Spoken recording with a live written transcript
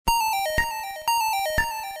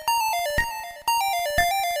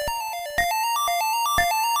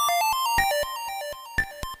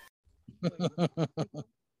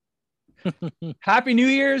Happy New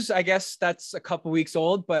Year's. I guess that's a couple weeks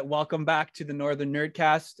old, but welcome back to the Northern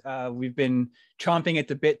Nerdcast. We've been chomping at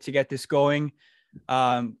the bit to get this going.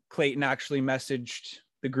 Clayton actually messaged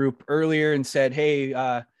the group earlier and said,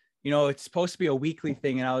 hey, it's supposed to be a weekly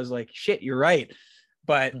thing. And I was like, shit, you're right.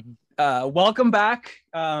 But welcome back.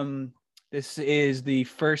 This is the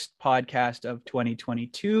first podcast of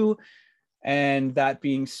 2022. And that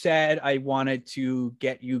being said, I wanted to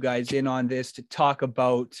get you guys in on this to talk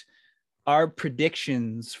about our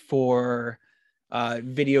predictions for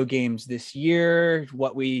video games this year,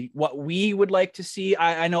 what we would like to see.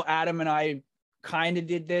 I know Adam and I kind of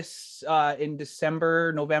did this in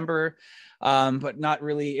December, November, but not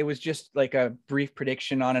really. It was just like a brief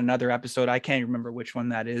prediction on another episode. I can't remember which one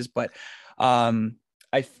that is, but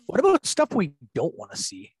what about stuff we don't want to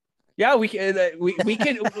see? Yeah, we can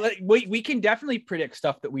definitely predict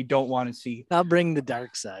stuff that we don't want to see. I'll bring the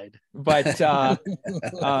dark side, but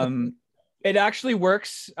it actually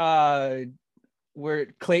works. Where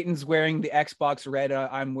Clayton's wearing the Xbox red,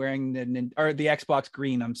 I'm wearing the Xbox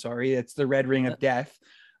green. I'm sorry, it's the red ring of death.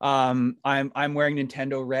 I'm wearing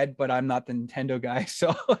Nintendo red, but I'm not the Nintendo guy.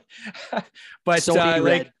 So, but Sony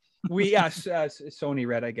red. Sony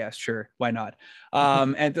red, I guess. Sure, why not?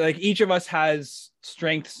 And like each of us has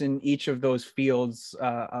strengths in each of those fields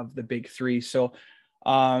of the big three. So,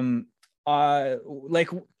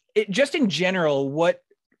 just in general, what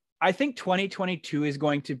I think 2022 is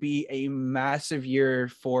going to be a massive year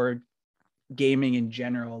for gaming in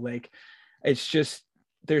general. Like, it's just,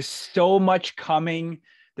 there's so much coming.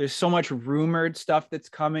 There's so much rumored stuff that's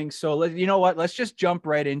coming. So you know what? Let's just jump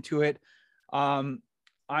right into it. I'm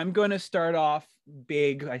going to start off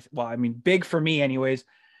big. Big for me anyways.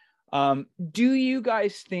 Do you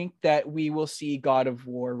guys think that we will see God of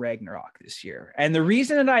War Ragnarok this year? And the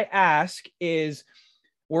reason that I ask is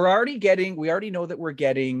we already know that we're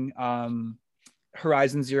getting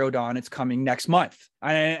Horizon Zero Dawn. It's coming next month.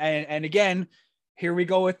 And again, here we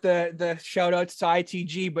go with the shout outs to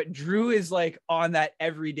ITG, but Drew is like on that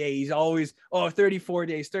every day. He's always, 34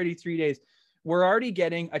 days, 33 days. We're already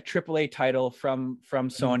getting a AAA title from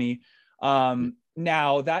Sony.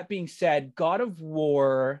 Now, that being said, God of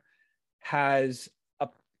War has a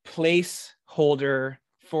placeholder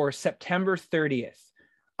for September 30th.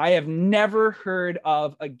 I have never heard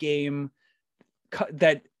of a game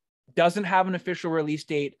that doesn't have an official release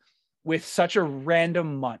date with such a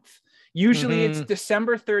random month. Usually it's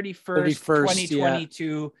December 31st,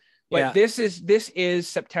 2022, but this is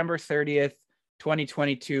September 30th,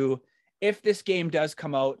 2022. If this game does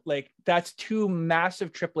come out, like, that's two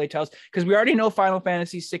massive AAA titles, because we already know Final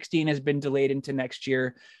Fantasy 16 has been delayed into next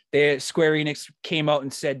year. Square Enix came out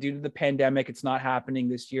and said, due to the pandemic, it's not happening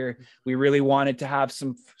this year. We really wanted to have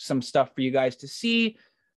some stuff for you guys to see,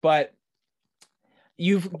 but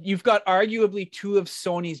you've got arguably two of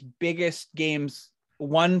Sony's biggest games,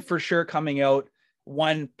 one for sure coming out,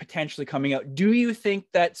 one potentially coming out. Do you think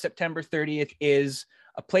that September 30th is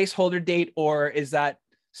a placeholder date, or is that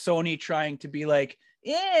Sony trying to be like,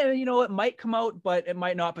 it might come out, but it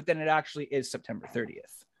might not, but then it actually is September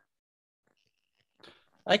 30th?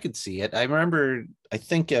 I could see it. I remember, I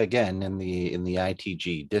think again in the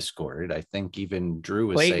ITG Discord, I think even Drew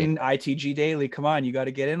was Clayton, saying ITG Daily. Come on, you got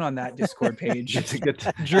to get in on that Discord page.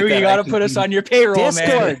 Drew, you got to put us on your payroll,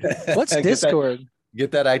 Discord. Man. What's Discord?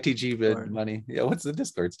 Get that ITG money. Yeah, what's the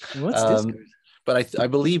Discords? What's Discord? But I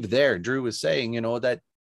believe there, Drew was saying, that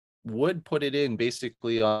would put it in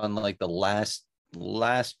basically on like the last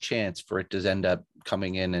chance for it to end up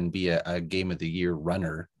coming in and be a Game of the Year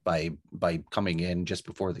runner by coming in just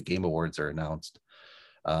before the Game Awards are announced.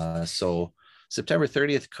 So September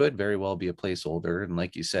 30th could very well be a placeholder, and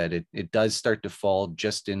like you said, it does start to fall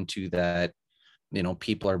just into that,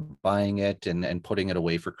 people are buying it and putting it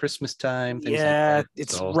away for Christmas time.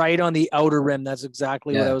 It's right on the outer rim. That's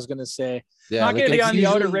exactly what I was going to say. Yeah, not going to be on the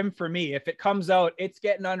outer rim for me. If it comes out, it's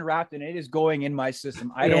getting unwrapped and it is going in my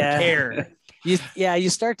system. I don't care. You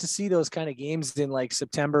start to see those kind of games in like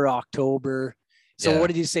September, October. So what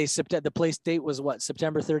did you say? The place date was what?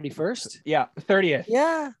 September 31st? Yeah, 30th.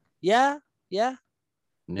 Yeah,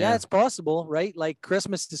 it's possible, right? Like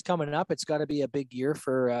Christmas is coming up. It's got to be a big year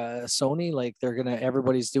for Sony. Like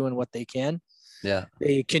everybody's doing what they can. Yeah.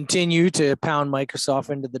 They continue to pound Microsoft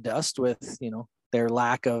into the dust with, their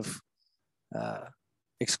lack of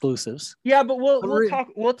exclusives. Yeah, but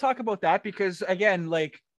we'll talk about that, because again,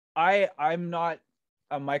 like I'm not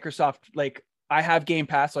a Microsoft, like I have Game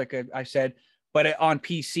Pass, like I said, but on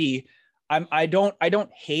PC, I don't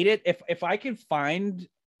hate it. If I can find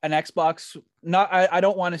an Xbox. I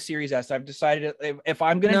don't want a Series S. I've decided if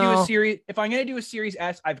I'm gonna do a Series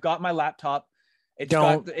S, I've got my laptop. It's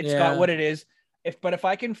got what it is. If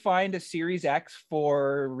I can find a Series X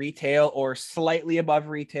for retail or slightly above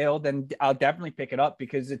retail, then I'll definitely pick it up,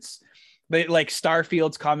 because but like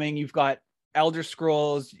Starfield's coming. You've got Elder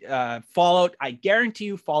Scrolls, Fallout. I guarantee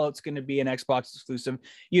you Fallout's going to be an Xbox exclusive.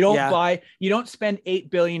 You don't spend $8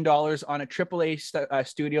 billion on a AAA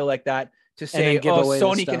studio like that to say,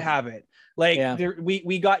 Sony can have it. Like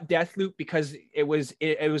we got Deathloop because it was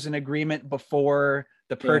an agreement before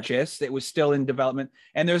the purchase. It was still in development.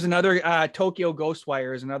 And there's another Tokyo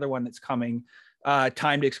Ghostwire is another one that's coming,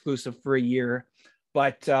 timed exclusive for a year.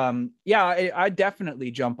 But I'd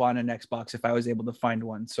definitely jump on an Xbox if I was able to find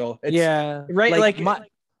one. So right. Like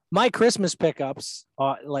my Christmas pickups,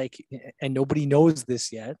 and nobody knows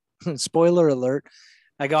this yet. Spoiler alert.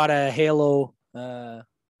 I got a Halo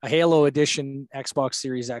edition Xbox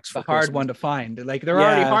Series X for Christmas. Hard one to find. Like they're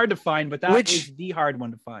already hard to find, but that is the hard one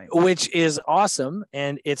to find. Which is awesome.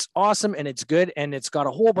 And it's awesome and it's good. And it's got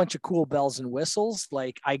a whole bunch of cool bells and whistles.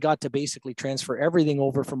 Like I got to basically transfer everything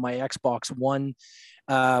over from my Xbox One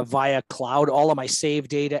via cloud, all of my save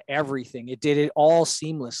data, everything. It did it all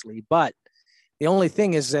seamlessly. But the only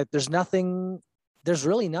thing is that there's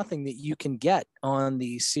really nothing that you can get on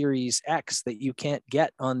the Series X that you can't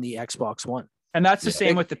get on the Xbox One. And that's the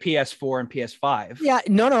same with the PS4 and PS5. Yeah,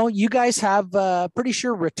 no. You guys have pretty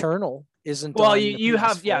sure Returnal isn't. Well, you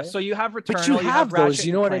have So you have Returnal, but you have those.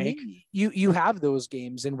 You know what I mean? You have those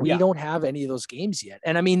games, and we don't have any of those games yet.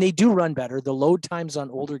 And I mean, they do run better. The load times on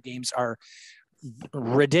older games are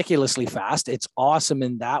ridiculously fast. It's awesome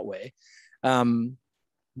in that way.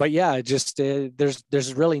 But yeah, just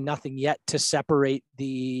there's really nothing yet to separate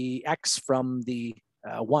the X from the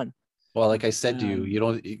One. Well, like I said to you,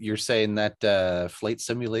 you're saying that Flight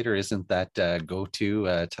Simulator isn't that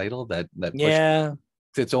go-to title that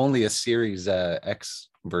it's only a Series X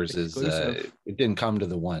versus it didn't come to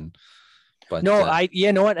the One. But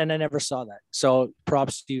you know what? And I never saw that. So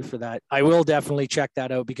props to you for that. I will definitely check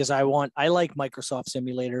that out because I like Microsoft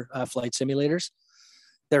Simulator flight simulators.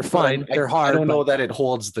 They're fun. They're hard. I don't know that it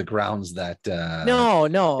holds the grounds that.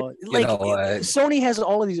 No. Like Sony has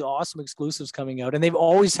all of these awesome exclusives coming out, and they've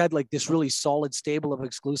always had like this really solid stable of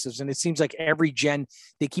exclusives. And it seems like every gen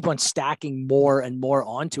they keep on stacking more and more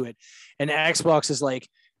onto it. And Xbox is like,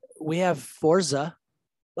 we have Forza.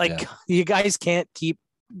 Like you guys can't keep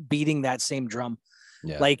beating that same drum.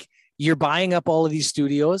 Yeah. Like you're buying up all of these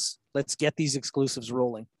studios. Let's get these exclusives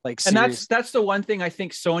rolling. Like, and that's the one thing I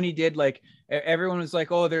think Sony did. Like everyone was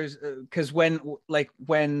like, oh, there's because when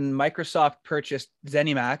Microsoft purchased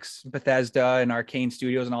ZeniMax, Bethesda, and Arcane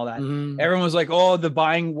Studios and all that, everyone was like, oh, the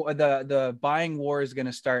buying war is going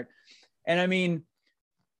to start. And I mean,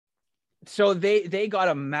 so they got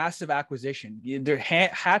a massive acquisition. Their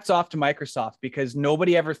hats off to Microsoft because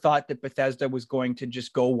nobody ever thought that Bethesda was going to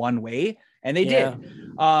just go one way, and they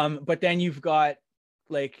did. But then you've got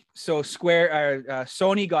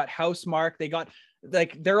Sony got Housemarque. They got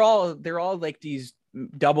they're all like these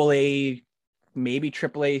AA, maybe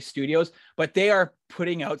AAA studios, but they are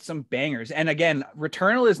putting out some bangers. And again,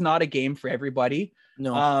 Returnal is not a game for everybody.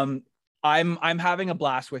 No. I'm having a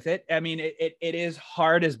blast with it. I mean, it is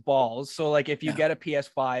hard as balls. So like if you get a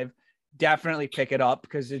PS5, definitely pick it up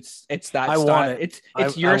because it's that I style. Want it.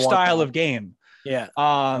 It's your style of game. Yeah.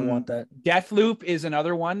 I want that. Deathloop is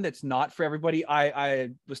another one that's not for everybody. I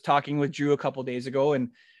was talking with Drew a couple days ago and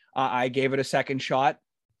I gave it a second shot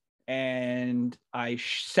and I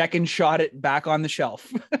second shot it back on the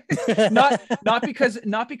shelf. not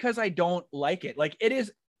because I don't like it. Like it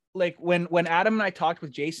is like when Adam and I talked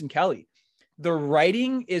with Jason Kelly, the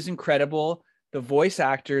writing is incredible. The voice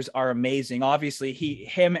actors are amazing. Obviously,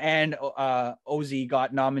 him and Ozzy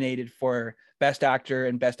got nominated for Best Actor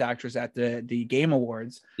and Best Actress at the Game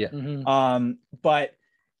Awards. Yeah. Mm-hmm. But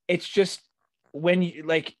it's just when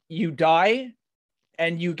you die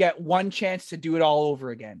and you get one chance to do it all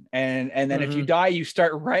over again. And then if you die, you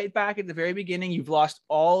start right back at the very beginning. You've lost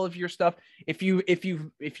all of your stuff. If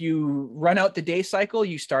you run out the day cycle,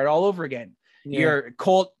 you start all over again. Yeah. Your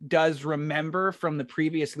Colt does remember from the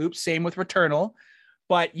previous loop, same with Returnal,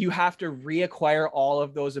 but you have to reacquire all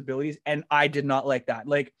of those abilities. And I did not like that.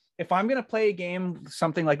 Like if I'm going to play a game,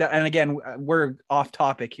 something like that. And again, we're off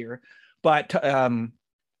topic here, but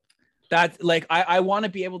that's like, I want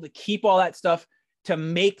to be able to keep all that stuff to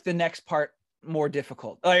make the next part more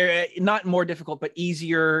difficult, not more difficult, but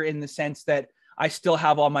easier in the sense that I still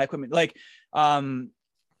have all my equipment. Like,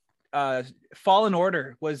 Fallen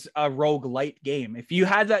Order was a roguelite game. If you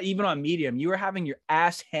had that even on medium, you were having your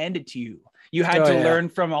ass handed to you. You had to learn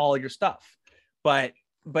from all your stuff. But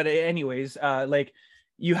but anyways, like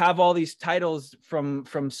you have all these titles from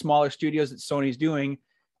smaller studios that Sony's doing,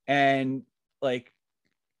 and like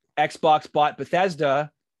Xbox bought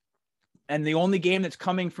Bethesda, and the only game that's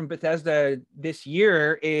coming from Bethesda this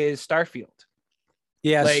year is Starfield.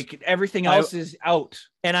 Yes. Like everything else is out.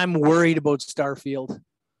 And I'm worried about Starfield.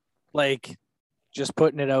 Like, just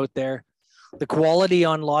putting it out there. The quality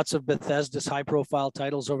on lots of Bethesda's high profile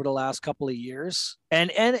titles over the last couple of years.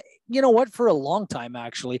 And you know what, for a long time,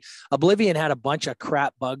 actually, Oblivion had a bunch of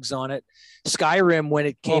crap bugs on it. Skyrim, when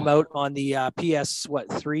it came out on the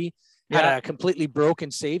PS3, had a completely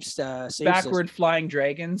broken save backward system. Flying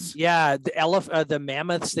dragons. Yeah. The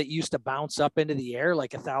mammoths that used to bounce up into the air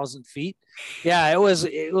like 1,000 feet. Yeah, it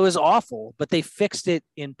was awful, but they fixed it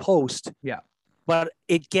in post. Yeah. But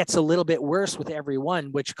it gets a little bit worse with every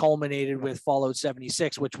one, which culminated with Fallout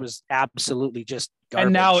 76, which was absolutely just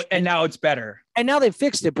garbage. And now it's better. And now they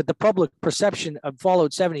fixed it, but the public perception of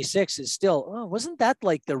Fallout 76 is still, wasn't that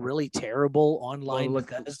like the really terrible online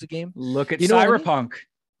Bethesda game? Look at Cyberpunk. I mean?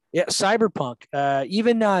 Yeah, Cyberpunk,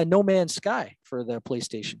 even No Man's Sky for the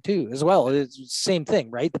PlayStation 2 as well. It's the same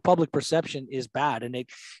thing, right? The public perception is bad, and it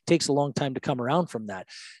takes a long time to come around from that.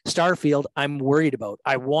 Starfield, I'm worried about.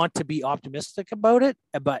 I want to be optimistic about it,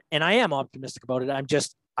 and I am optimistic about it.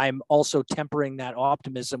 I'm also tempering that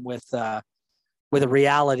optimism with a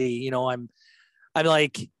reality. You know, I'm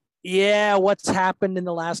like, yeah, what's happened in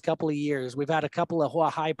the last couple of years? We've had a couple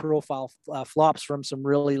of high-profile flops from some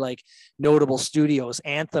really like notable studios.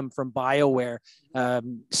 Anthem from BioWare,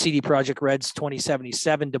 CD Projekt Red's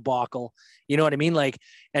 2077 debacle. You know what I mean? Like,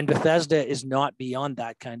 and Bethesda is not beyond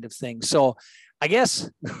that kind of thing. So, I guess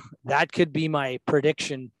that could be my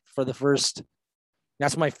prediction for the first.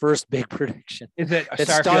 That's my first big prediction. Is it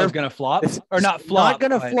Starfield's going to flop or not flop? Not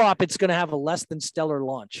going to flop. It's going to have a less than stellar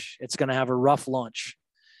launch. It's going to have a rough launch.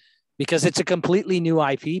 Because it's a completely new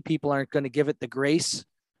IP. People aren't going to give it the grace.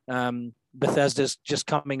 Bethesda's just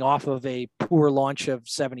coming off of a poor launch of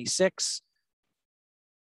 76.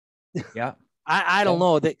 Yeah. I don't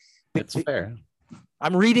know. It's fair.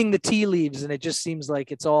 I'm reading the tea leaves, and it just seems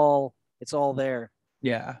like it's all there.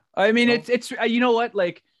 Yeah. I mean, it's you know what?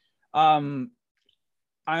 Like, I'm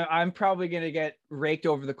probably going to get raked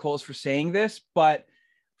over the coals for saying this, but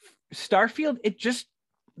Starfield, it just,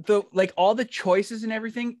 all the choices and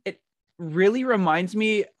everything, it really reminds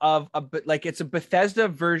me of it's a Bethesda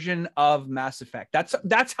version of Mass Effect.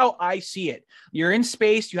 That's how I see it. You're in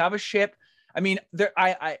space, you have a ship. I mean,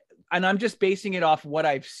 I'm just basing it off what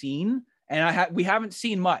I've seen, and we haven't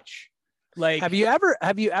seen much. Like, have you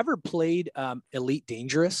ever played Elite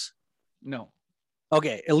Dangerous? No.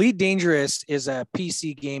 Okay, Elite Dangerous is a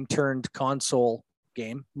PC game turned console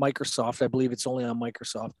game. Microsoft, I believe it's only on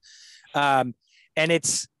Microsoft. And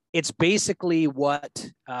it's basically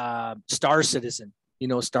what Star Citizen,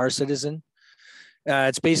 Star Citizen.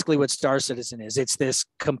 It's basically what Star Citizen is. It's this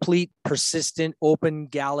complete, persistent, open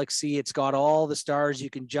galaxy. It's got all the stars. You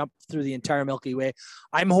can jump through the entire Milky Way.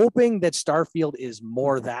 I'm hoping that Starfield is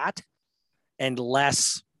more that and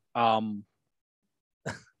less Outer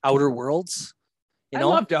Worlds. I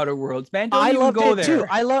loved Outer Worlds, man. I loved it too.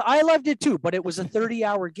 I loved it too, but it was a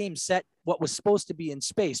 30-hour game set what was supposed to be in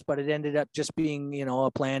space, but it ended up just being,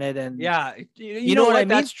 a planet. And yeah, you know what I mean?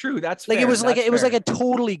 That's true. That's like fair. It was like a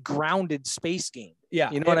totally grounded space game.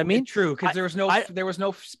 Yeah, you know what I mean? True, because there was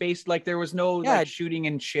no space, like there was no shooting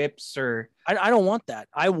in ships or. I don't want that.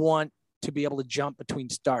 I want to be able to jump between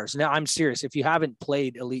stars. Now, I'm serious. If you haven't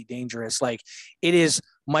played Elite Dangerous, like it is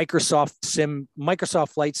Microsoft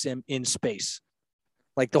Flight Sim in space.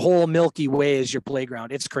 Like the whole Milky Way is your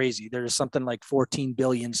playground. It's crazy. There's something like 14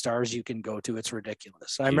 billion stars you can go to. It's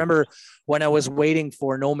ridiculous. I remember when I was waiting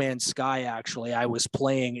for No Man's Sky, actually, I was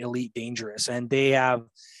playing Elite Dangerous, and I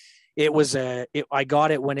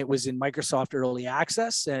got it when it was in Microsoft Early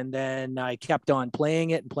Access, and then I kept on playing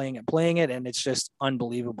it, and it's just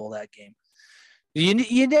unbelievable, that game.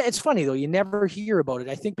 It's funny though, you never hear about it.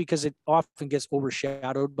 I think because it often gets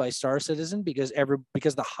overshadowed by Star Citizen because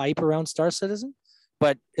the hype around Star Citizen.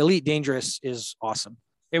 But Elite Dangerous is awesome.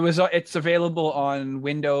 It's available on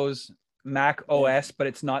Windows, Mac OS, but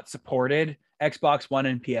it's not supported Xbox One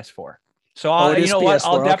and PS4. So you know PS4,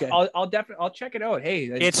 what? I'll check it out. Hey,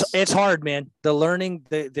 it's hard, man. The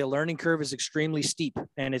learning curve is extremely steep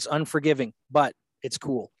and it's unforgiving, but it's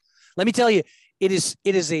cool. Let me tell you, it is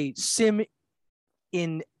a sim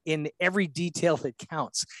in every detail that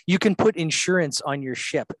counts. You can put insurance on your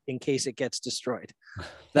ship in case it gets destroyed.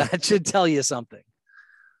 That should tell you something.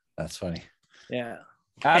 That's funny. Yeah.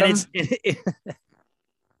 Adam,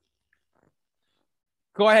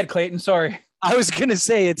 go ahead, Clayton. Sorry. I was gonna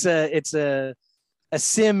say it's a a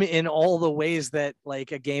sim in all the ways that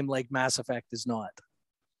like a game like Mass Effect is not.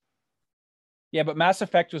 Yeah, but Mass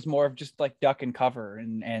Effect was more of just like duck and cover,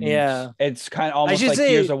 and yeah, it's kind of almost like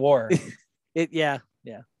Gears of War. Yeah.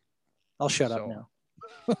 I'll shut up now.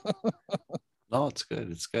 No, it's good.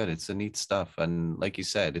 It's good. It's a neat stuff, and like you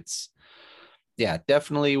said, it's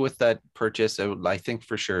definitely with that purchase. I think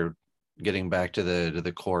for sure, getting back to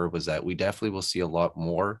the core was that we definitely will see a lot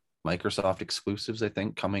more Microsoft exclusives. I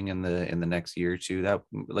think coming in the next year or two. That,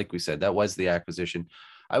 like we said, that was the acquisition.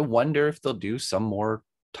 I wonder if they'll do some more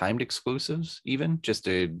timed exclusives, even just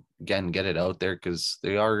to again get it out there, because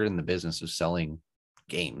they are in the business of selling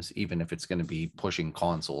games, even if it's going to be pushing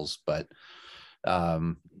consoles. But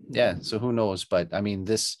so who knows? But I mean,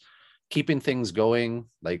 this keeping things going,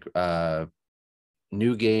 like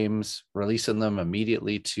new games, releasing them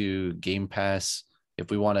immediately to Game Pass. If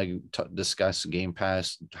we want to discuss Game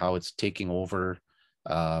Pass, how it's taking over,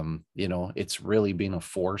 it's really been a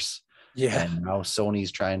force. Yeah, and now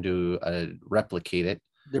Sony's trying to replicate it.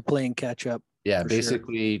 They're playing catch up. Yeah,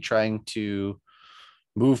 basically trying to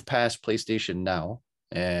move past PlayStation Now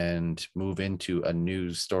and move into a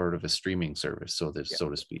new sort of a streaming service, so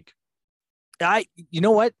to speak. You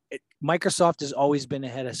know what? Microsoft has always been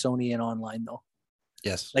ahead of Sony in online, though.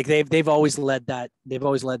 Yes. Like they've always led that. They've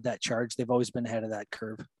always led that charge. They've always been ahead of that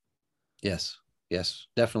curve. Yes,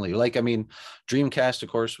 definitely. Like, I mean, Dreamcast, of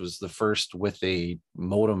course, was the first with a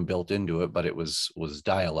modem built into it, but it was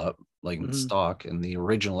dial up, like in stock. And the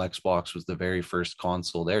original Xbox was the very first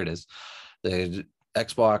console. There it is. The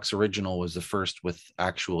Xbox original was the first with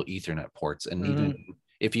actual Ethernet ports. And even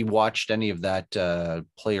if you watched any of that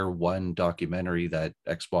Player One documentary that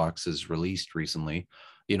Xbox has released recently,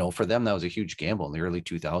 for them, that was a huge gamble in the early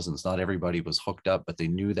 2000s. Not everybody was hooked up, but they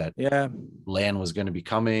knew that LAN was going to be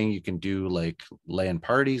coming. You can do like LAN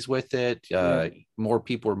parties with it. More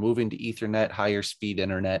people were moving to Ethernet, higher speed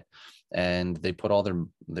internet, and they put all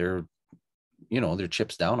their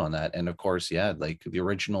chips down on that. And of course, like the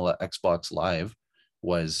original Xbox Live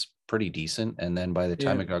was pretty decent. And then by the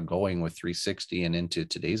time it got going with 360 and into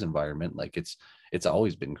today's environment, like it's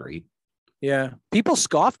always been great. Yeah. People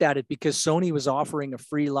scoffed at it because Sony was offering a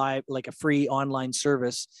free online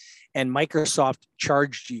service, and Microsoft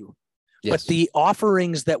charged you. Yes. But the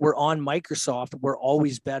offerings that were on Microsoft were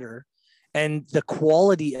always better. And the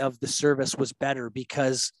quality of the service was better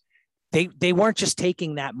because they weren't just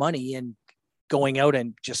taking that money and going out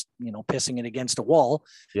and just, pissing it against a wall.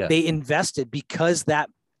 Yeah. They invested because that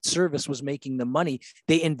service was making the money.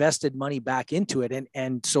 They invested money back into it.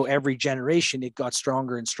 And so every generation it got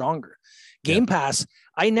stronger and stronger. Game Pass,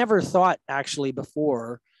 I never thought actually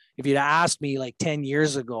before, if you'd asked me like 10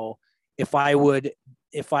 years ago, if I would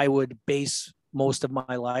base most of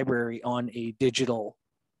my library on a digital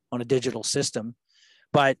system.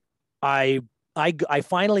 But I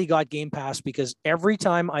finally got Game Pass because every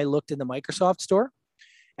time I looked in the Microsoft store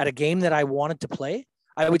at a game that I wanted to play,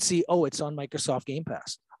 I would see, oh, it's on Microsoft Game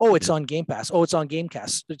Pass. Oh, it's on Game Pass. Oh, it's on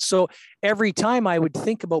Gamecast. So every time I would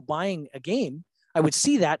think about buying a game, I would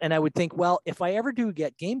see that and I would think, well, if I ever do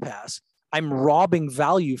get Game Pass, I'm robbing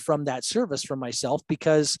value from that service for myself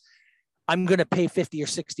because I'm going to pay 50 or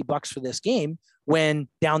 60 bucks for this game when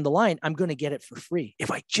down the line, I'm going to get it for free.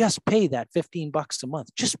 If I just pay that 15 bucks a month,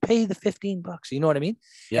 just pay the 15 bucks. You know what I mean?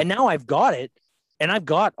 Yep. And now I've got it and I've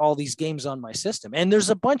got all these games on my system, and there's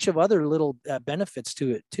a bunch of other little benefits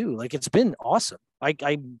to it too. Like it's been awesome.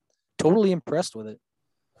 I'm totally impressed with it.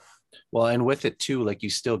 Well, and with it too, like you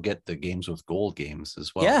still get the games with gold games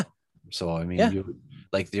as well. Yeah. So I mean,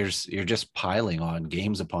 you're just piling on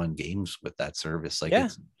games upon games with that service. Like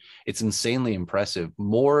it's insanely impressive.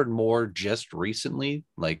 More and more just recently,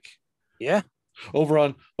 like over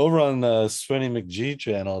on Svenny McGee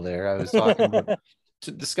channel there, I was talking about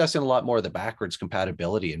discussing a lot more of the backwards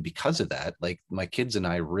compatibility, and because of that, like my kids and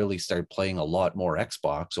I really started playing a lot more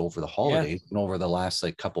Xbox over the holidays and over the last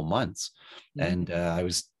like couple months. And I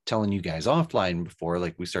was telling you guys offline before,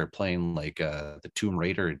 like we started playing like the Tomb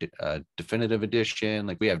Raider definitive edition,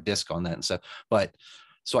 like we have disc on that and stuff. But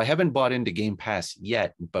so I haven't bought into Game Pass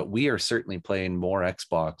yet, but we are certainly playing more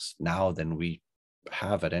Xbox now than we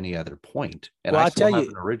have at any other point. And I still have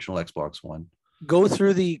an original Xbox One. Go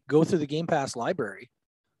through the Game Pass library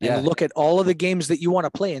and look at all of the games that you want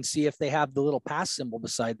to play and see if they have the little pass symbol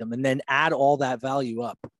beside them, and then add all that value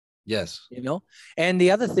up. Yes. And the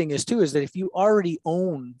other thing is that if you already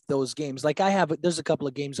own those games, like there's a couple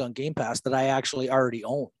of games on Game Pass that I actually already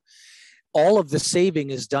own. All of the saving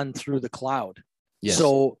is done through the cloud. Yes.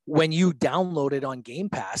 So when you download it on Game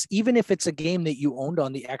Pass, even if it's a game that you owned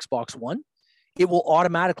on the Xbox One, it will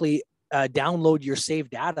automatically download your save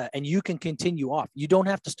data and you can continue off. You don't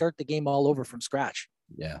have to start the game all over from scratch.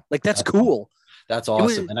 Yeah. Like that's cool. That's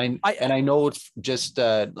awesome. And I know it's just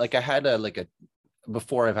like I had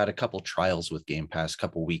before I've had a couple trials with Game Pass,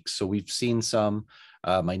 couple weeks. So we've seen some,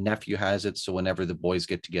 my nephew has it. So whenever the boys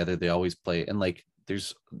get together, they always play. And like,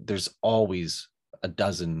 there's always a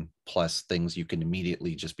dozen plus things you can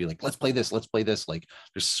immediately just be like, let's play this. Like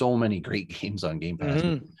there's so many great games on Game Pass.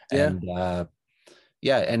 Mm-hmm. Yeah. And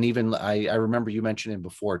yeah. And even I remember you mentioning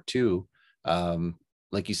before too,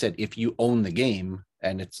 like you said, if you own the game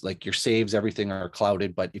and it's like your saves, everything are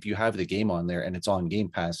clouded, but if you have the game on there and it's on Game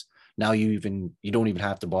Pass, now you don't even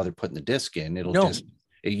have to bother putting the disc in. It'll just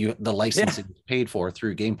the licensing is paid for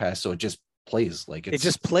through Game Pass, so it just plays like it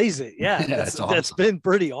just plays it. Yeah, awesome. That's been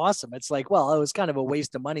pretty awesome. It's like, well, it was kind of a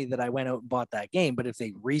waste of money that I went out and bought that game, but if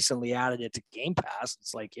they recently added it to Game Pass,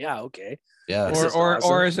 it's like, yeah, okay. Yeah.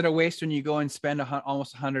 Or is it a waste when you go and spend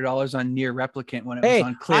almost $100 on Near Replicant when it was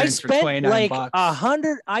on clearance for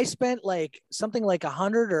 $29? I spent like something like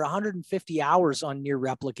 100 or 150 hours on Near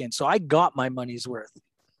Replicant, so I got my money's worth.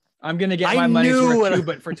 I'm gonna get my money's worth too,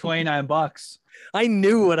 but for $29. I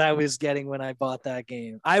knew what I was getting when I bought that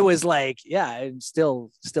game. I was like, yeah, it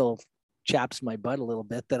still chaps my butt a little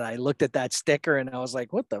bit that I looked at that sticker and I was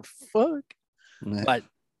like, what the fuck? But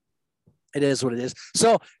it is what it is.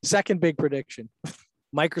 So, second big prediction.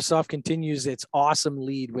 Microsoft continues its awesome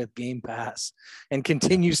lead with Game Pass and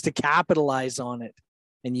continues to capitalize on it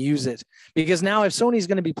and use it. Because now if Sony's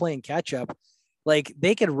going to be playing catch up, like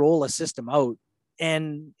they could roll a system out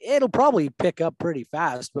and it'll probably pick up pretty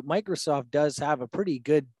fast, but Microsoft does have a pretty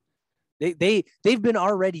good, they've been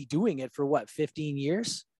already doing it for what, 15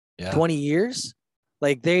 years, 20 years.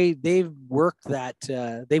 Like they've worked that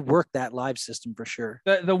live system for sure.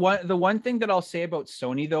 The one thing that I'll say about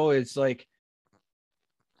Sony though, is like,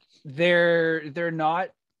 they're not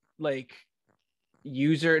like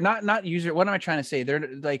not user. What am I trying to say?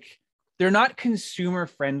 They're not consumer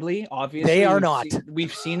friendly. Obviously they are not.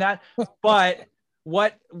 We've seen that, but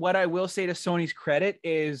what I will say to Sony's credit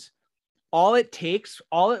is all it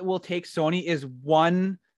will take Sony is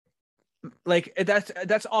one, like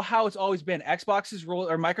that's all how it's always been. Xbox has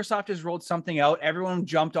rolled, or Microsoft has rolled something out. Everyone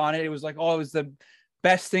jumped on it. It was like, oh, it was the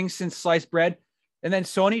best thing since sliced bread. And then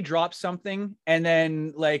Sony drops something, and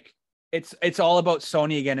then like it's all about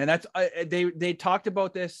Sony again. And that's they talked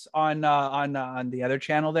about this on the other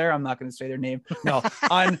channel there. I'm not going to say their name. No,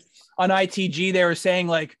 on ITG they were saying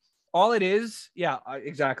like, all it is, yeah,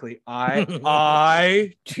 exactly.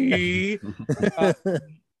 ITG.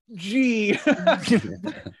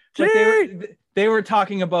 But they were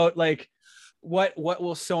talking about like what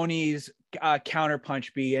will Sony's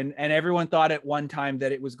counterpunch be, and everyone thought at one time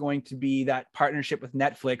that it was going to be that partnership with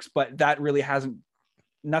Netflix, but that really hasn't.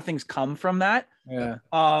 Nothing's come from that. Yeah.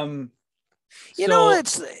 You know,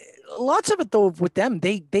 it's lots of it though with them.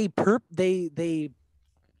 They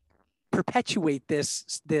perpetuate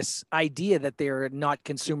this idea that they're not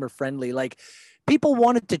consumer friendly. Like people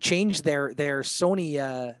wanted to change their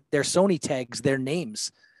Sony tags, their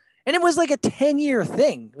names. And it was like a 10-year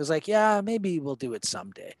thing. It was like, yeah, maybe we'll do it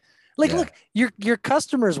someday. Like, look, your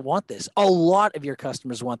customers want this. A lot of your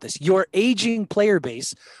customers want this. Your aging player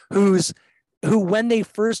base who when they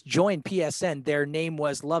first joined PSN, their name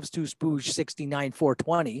was Loves to Spooge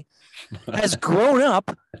 69420, has grown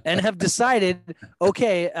up and have decided,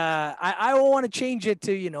 okay, I want to change it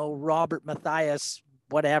to, Robert Matthias,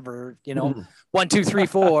 whatever,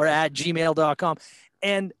 1234 at gmail.com.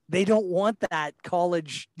 And they don't want that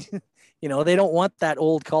college, they don't want that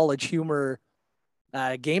old college humor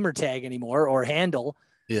gamer tag anymore or handle.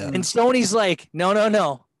 Yeah. And Sony's like,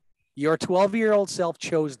 no. Your 12-year-old self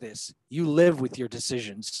chose this. You live with your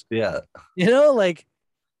decisions. Yeah. Like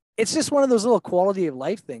it's just one of those little quality of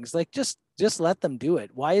life things. Like just let them do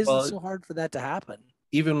it. Why is it so hard for that to happen?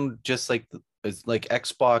 Even just like it's like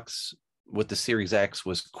Xbox with the Series X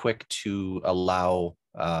was quick to allow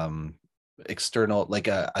external, like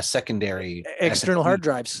a secondary external hard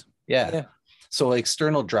drives. Yeah. So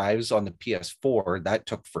external drives on the PS4, that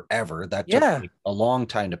took forever. That took like a long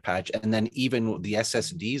time to patch. And then even the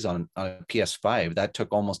SSDs on PS5, that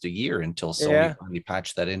took almost a year until Sony finally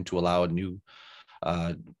patched that in to allow new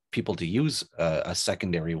people to use a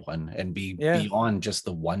secondary one and be beyond just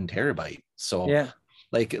the 1 terabyte. So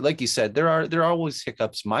like you said, there are always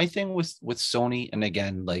hiccups. My thing with Sony, and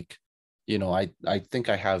again, like, I think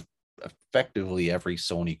I have effectively every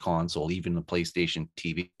Sony console, even the PlayStation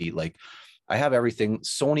TV. Like I have everything.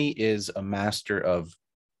 Sony is a master of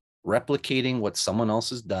replicating what someone else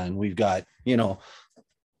has done. We've got,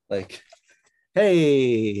 like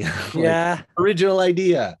hey, Yeah. original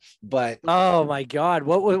idea. But oh my God,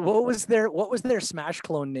 what was their Smash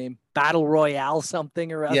clone name? Battle Royale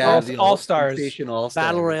something or other? yeah, All, the all stars.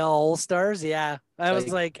 Battle Royale All Stars. Yeah, I was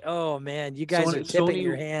Like, like, oh man, you guys are tipping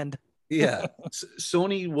your hand. Yeah,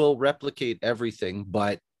 Sony will replicate everything,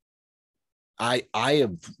 but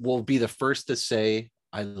will be the first to say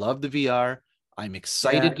I love the VR. I'm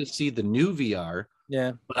excited to see the new VR.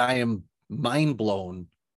 Yeah, but I am mind blown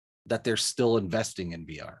that they're still investing in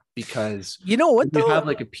VR, because you know what, you have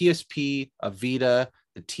like a PSP, a Vita,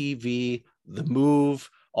 the TV, the Move,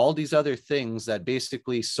 all these other things that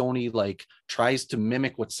basically Sony like tries to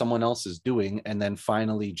mimic what someone else is doing and then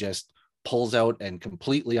finally just pulls out and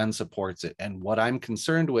completely unsupports it. And what I'm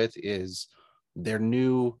concerned with is their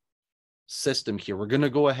new system here. We're going to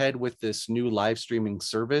go ahead with this new live streaming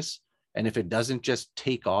service, and if it doesn't just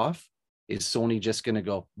take off, is Sony just going to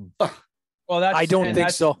go, bah? Well, I don't think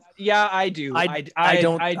so. Yeah, I do. I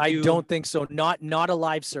don't think so. Not a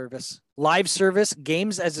live service. Live service,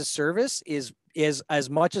 games as a service is as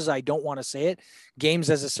much as I don't want to say it, games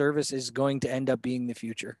as a service is going to end up being the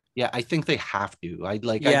future. Yeah, I think they have to. I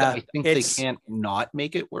think they can't not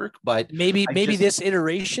make it work, but maybe this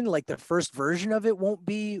iteration, like the first version of it won't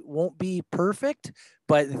be perfect,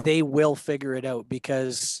 but they will figure it out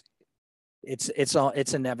because it's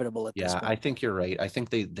inevitable at this point. I think you're right. I think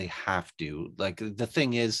they have to. Like, the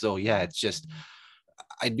thing is though, it's just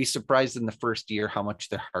I'd be surprised in the first year how much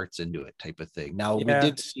their heart's into it, type of thing. Now we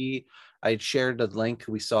did see, I shared a link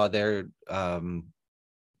we saw there,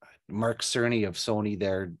 Mark Cerny of Sony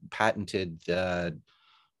there patented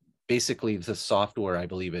basically the software, I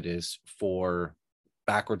believe it is, for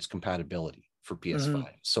backwards compatibility for PS5. Mm-hmm.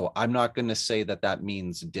 So I'm not going to say that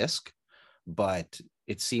means disc, but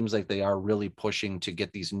it seems like they are really pushing to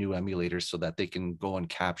get these new emulators so that they can go and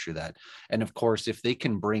capture that. And of course, if they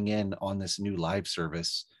can bring in on this new live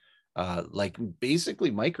service, like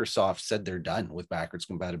basically Microsoft said they're done with backwards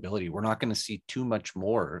compatibility. We're not going to see too much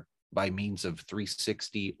more by means of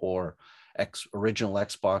 360 or original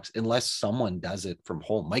Xbox unless someone does it from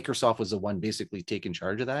home. Microsoft was the one basically taking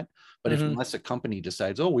charge of that. But mm-hmm. Unless a company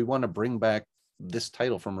decides, oh, we want to bring back this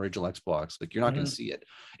title from original Xbox, like, you're not mm-hmm. going to see it.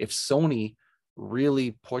 If Sony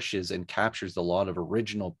really pushes and captures a lot of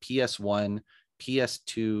original PS1,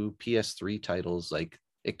 PS2, PS3 titles, like,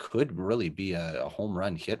 it could really be a home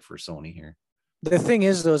run hit for Sony here. The thing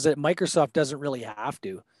is, though, is that Microsoft doesn't really have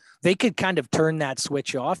to. They could kind of turn that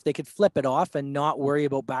switch off. They could flip it off and not worry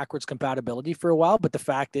about backwards compatibility for a while. But the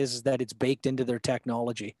fact is that it's baked into their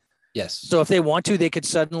technology. Yes. So if they want to, they could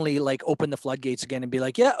suddenly like open the floodgates again and be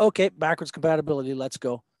like, yeah, okay, backwards compatibility, let's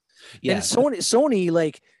go. Yeah. And Sony,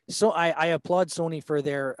 like, so I applaud Sony for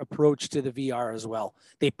their approach to the VR as well.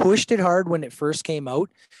 They pushed it hard when it first came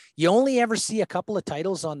out. You only ever see a couple of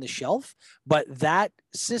titles on the shelf, but that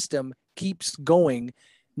system keeps going,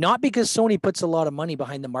 not because Sony puts a lot of money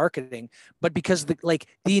behind the marketing, but because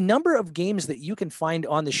the number of games that you can find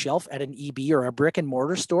on the shelf at an EB or a brick and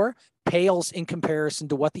mortar store pales in comparison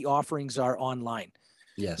to what the offerings are online.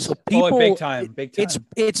 Yes. So people, big time.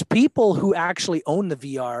 It's people who actually own the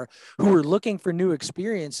VR, who are looking for new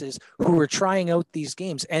experiences, who are trying out these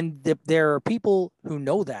games. And there are people who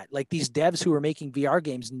know that, like these devs who are making VR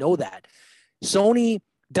games know that. Sony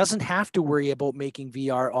doesn't have to worry about making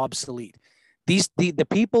VR obsolete. The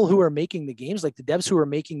people who are making the games, like the devs who are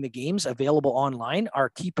making the games available online, are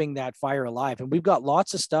keeping that fire alive. And we've got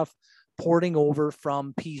lots of stuff porting over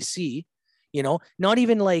from PC. You know,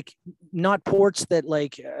 not ports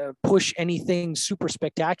that push anything super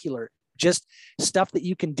spectacular, just stuff that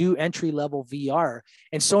you can do entry level VR.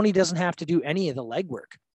 And Sony doesn't have to do any of the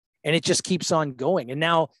legwork, and it just keeps on going. And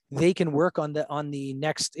now they can work on the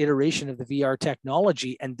next iteration of the VR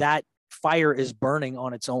technology, and that fire is burning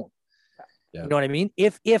on its own. Yeah. You know what I mean?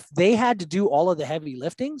 If they had to do all of the heavy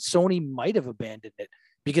lifting, Sony might have abandoned it,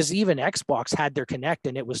 because even Xbox had their Kinect,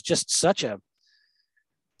 and it was just such a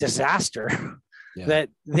disaster that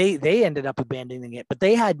they ended up abandoning it. But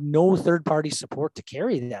they had no third-party support to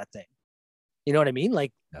carry that thing. You know what I mean?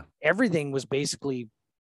 Everything was basically,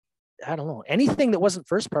 I don't know, anything that wasn't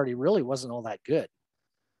first party really wasn't all that good.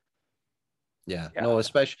 Yeah. No,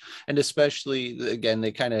 especially again,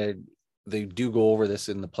 they do go over this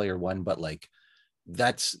in the player one, but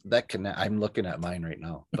I'm looking at mine right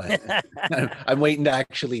now, but I'm waiting to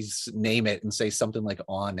actually name it and say something like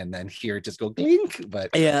on, and then hear it just go glink.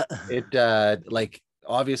 But yeah, it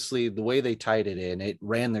obviously the way they tied it in, it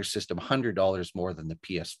ran their system $100 more than the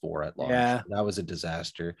PS4 at launch. Yeah. That was a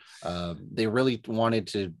disaster. They really wanted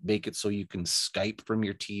to make it so you can Skype from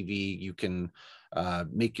your TV. You can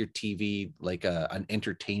make your TV like an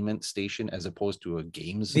entertainment station as opposed to a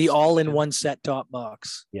games. The all-in-one set-top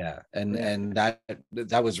box. Yeah, and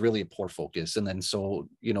that was really a poor focus. And then so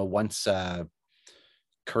once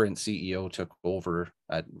current CEO took over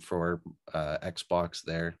for Xbox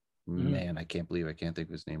there, man, I can't believe I can't think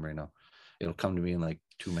of his name right now. It'll come to me in like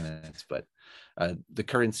 2 minutes. But the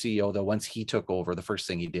current CEO, though, once he took over, the first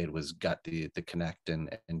thing he did was gut the Kinect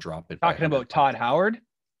and drop it. Talking about Todd Howard?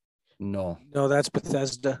 No, that's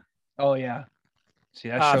Bethesda. Oh yeah. See,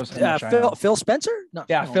 that shows how much I know. Phil Spencer?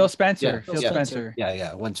 Phil Spencer. Phil Spencer.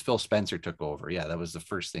 Yeah. Once Phil Spencer took over, that was the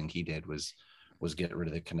first thing he did was get rid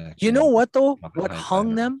of the Kinect. You know what though? What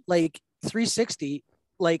hung them like 360?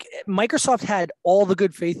 Like Microsoft had all the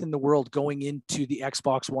good faith in the world going into the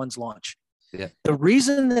Xbox One's launch. Yeah. The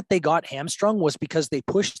reason that they got hamstrung was because they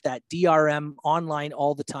pushed that DRM online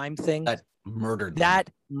all the time thing. That murdered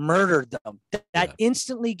them. That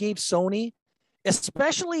instantly gave Sony,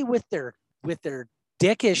 especially with their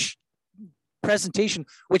dickish presentation,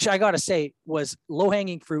 which I got to say was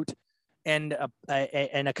low-hanging fruit and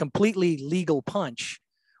a completely legal punch.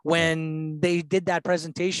 When they did that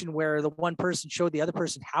presentation where the one person showed the other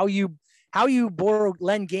person how you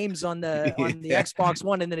lend games on the Xbox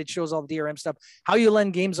One, and then it shows all the DRM stuff, how you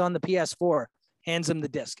lend games on the PS4, hands them the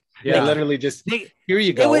disc. Yeah, literally just here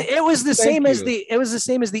you go. It was the same as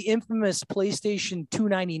the infamous PlayStation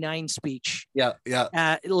 299 speech. Yeah.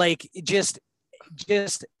 Like just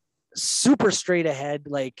super straight ahead.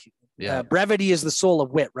 Like brevity is the soul of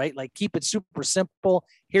wit, right? Like keep it super simple.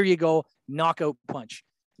 Here you go, knockout punch.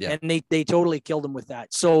 Yeah. And they totally killed him with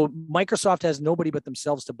that. So Microsoft has nobody but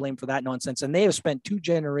themselves to blame for that nonsense. And they have spent 2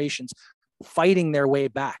 generations fighting their way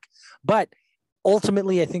back. But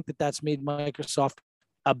ultimately, I think that's made Microsoft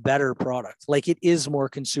a better product. Like it is more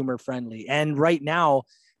consumer friendly. And right now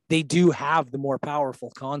they do have the more powerful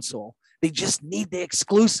console. They just need the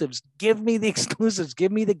exclusives. Give me the exclusives.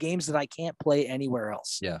 Give me the games that I can't play anywhere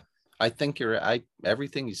else. Yeah. I think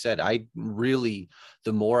everything you said,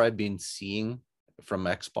 the more I've been seeing from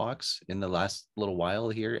Xbox in the last little while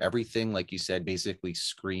here, everything, like you said, basically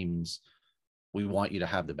screams, we want you to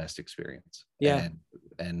have the best experience. Yeah.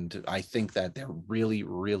 And I think that they're really,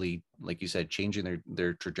 really, like you said, changing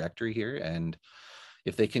their trajectory here. And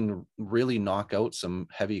if they can really knock out some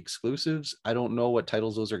heavy exclusives, I don't know what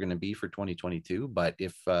titles those are going to be for 2022, but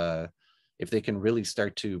if they can really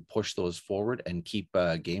start to push those forward and keep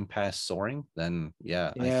Game Pass soaring, then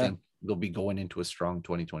I think they'll be going into a strong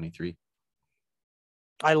 2023.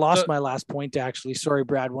 I lost my last point, actually. Sorry,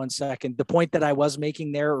 Brad, 1 second. The point that I was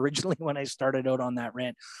making there originally when I started out on that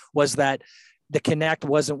rant was that the Kinect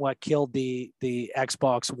wasn't what killed the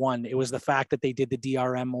Xbox One. It was the fact that they did the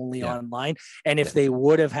DRM only online. And if they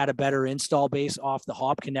would have had a better install base off the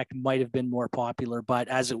hop, Kinect might have been more popular. But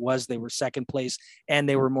as it was, they were second place and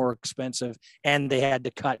they were more expensive, and they had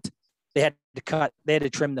to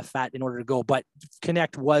trim the fat in order to go. But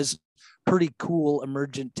Kinect was pretty cool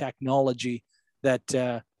emergent technology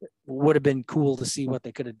that would have been cool to see what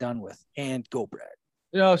they could have done with. And go,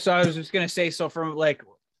 Brad. So I was just going to say, so from like,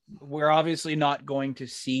 we're obviously not going to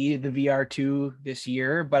see the VR2 this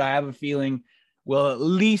year, but I have a feeling we'll at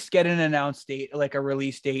least get an announced date, like a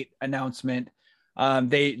release date announcement.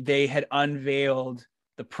 They had unveiled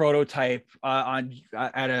the prototype at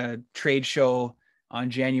a trade show on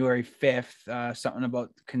January 5th, something about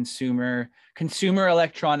consumer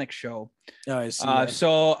electronics show. Oh, I see.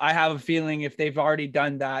 So I have a feeling if they've already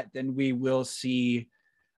done that, then we will see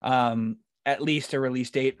at least a release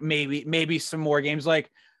date, maybe some more games like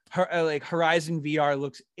Horizon VR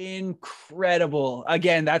looks incredible.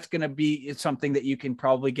 Again, that's going to be something that you can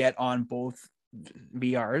probably get on both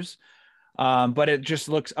VRs. But it just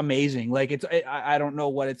looks amazing. Like I don't know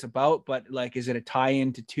what it's about, but like, is it a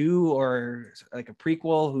tie-in to 2 or like a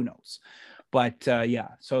prequel? Who knows? But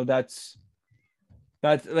so that's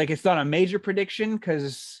like, it's not a major prediction,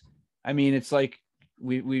 because I mean, it's like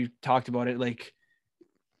we talked about it. Like,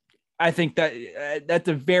 I think that at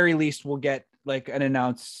the very least we'll get like an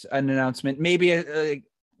announcement, maybe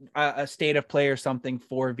a state of play or something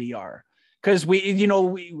for VR, because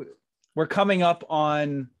we're coming up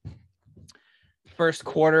on first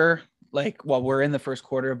quarter. Like, well, we're in the first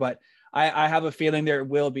quarter, but I have a feeling there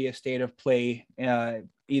will be a state of play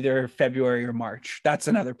either February or March. That's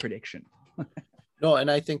another prediction. No,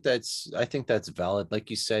 and I think that's valid.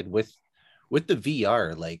 Like you said, with the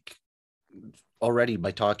VR, like already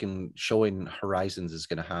by showing Horizons is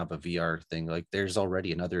going to have a VR thing. Like there's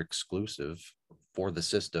already another exclusive for the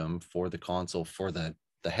system, for the console, for the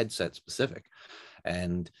headset specific.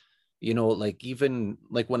 And, like even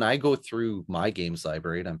like when I go through my games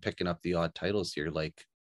library and I'm picking up the odd titles here, like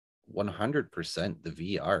 100% the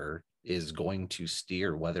VR is going to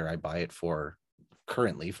steer whether I buy it for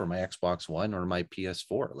currently for my Xbox One or my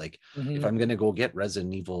PS4. Like if I'm going to go get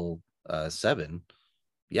Resident Evil 7,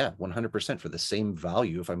 yeah, 100% for the same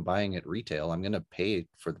value. If I'm buying it retail, I'm going to pay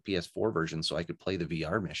for the PS4 version so I could play the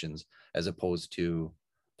VR missions as opposed to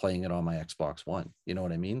playing it on my Xbox One. You know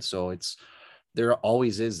what I mean? So there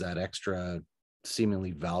always is that extra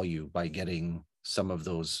seemingly value by getting some of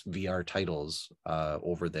those VR titles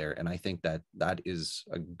over there. And I think that is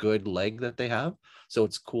a good leg that they have. So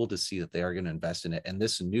it's cool to see that they are going to invest in it. And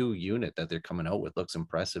this new unit that they're coming out with looks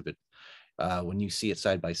impressive. When you see it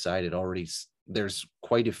side by side, there's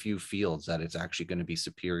quite a few fields that it's actually going to be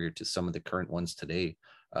superior to some of the current ones today,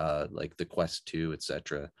 like the Quest 2,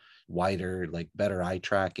 etc. Wider, like better eye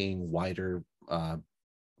tracking, wider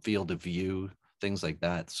field of view, things like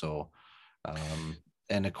that. So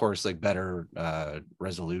and of course like better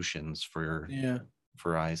resolutions for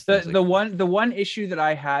eyes. The one issue that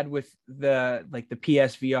I had with the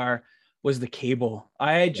PSVR was the cable.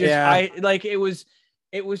 It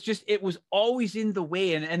was always in the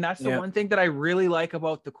way, and that's the one thing that I really like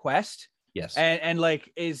about the Quest. Yes. And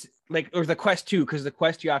or the Quest 2, because the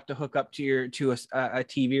Quest you have to hook up to a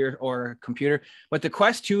TV or a computer, but the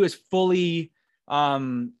Quest 2 is fully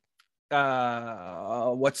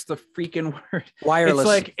what's the freaking word? Wireless. It's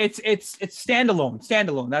like it's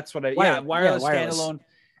standalone. That's what wireless standalone.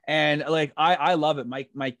 And like I love it.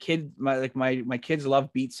 My kids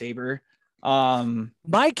love Beat Saber.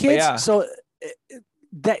 My kids. So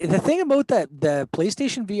the thing about the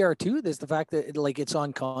PlayStation VR 2 is the fact that it's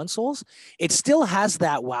on consoles. It still has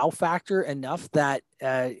that wow factor enough that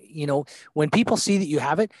when people see that you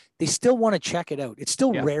have it, they still want to check it out. It's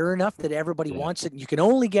still rare enough that everybody wants it. And you can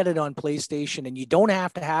only get it on PlayStation, and you don't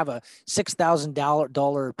have to have a $6,000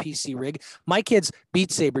 PC rig. My kids,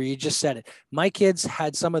 Beat Saber, you just said it. My kids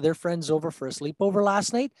had some of their friends over for a sleepover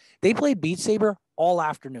last night. They played Beat Saber all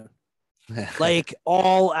afternoon. Like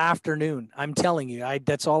all afternoon. I'm telling you,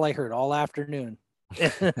 that's all I heard all afternoon.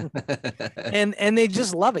 and they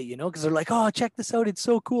just love it, because they're like, oh, check this out, it's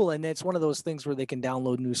so cool. And it's one of those things where they can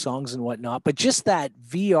download new songs and whatnot. But just that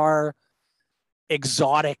VR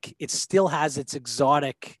exotic, it still has its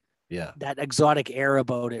exotic, that exotic air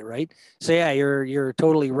about it, right? So yeah, you're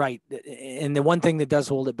totally right. And the one thing that does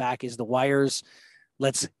hold it back is the wires.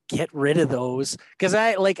 Let's get rid of those, because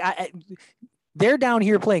they're down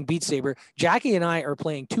here playing Beat Saber. Jackie and I are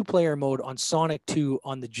playing 2-player mode on Sonic 2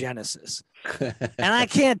 on the Genesis. And I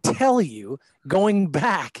can't tell you, going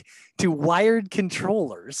back to wired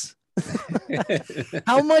controllers,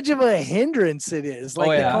 how much of a hindrance it is.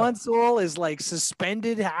 The console is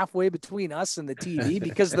suspended halfway between us and the TV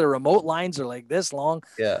because the remote lines are like this long.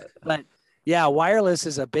 Yeah. But yeah, wireless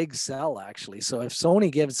is a big sell actually. So if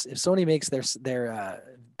Sony makes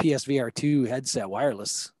their PSVR 2 headset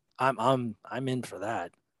wireless, I'm in for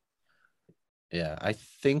that. Yeah,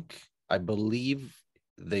 I believe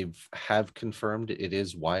they have confirmed it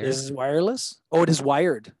is wired. Is it wireless? Oh, it is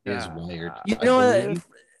wired. It is wired.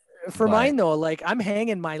 For mine though, I'm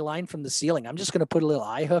hanging my line from the ceiling. I'm just gonna put a little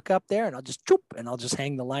eye hook up there, and I'll just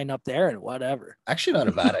hang the line up there, and whatever. Actually, not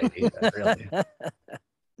a bad idea, really.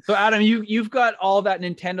 So Adam, you've got all that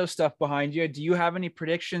Nintendo stuff behind you. Do you have any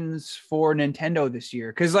predictions for Nintendo this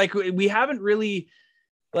year? Because we haven't really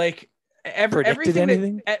predicted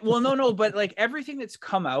anything. But everything that's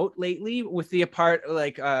come out lately with the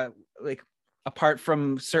apart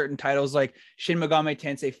from certain titles like Shin Megami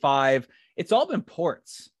Tensei 5, it's all been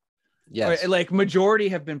ports. Yes. Or, majority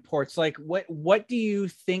have been ports. What do you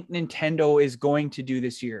think Nintendo is going to do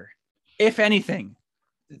this year, if anything?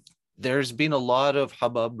 There's been a lot of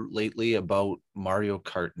hubbub lately about Mario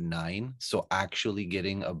Kart 9. So actually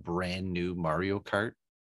getting a brand new Mario Kart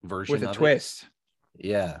version with a twist.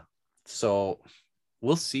 Yeah. So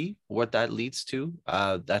we'll see what that leads to.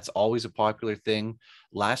 That's always a popular thing.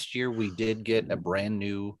 Last year, we did get a brand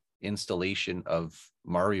new installation of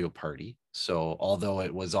Mario Party. So although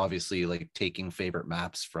it was obviously taking favorite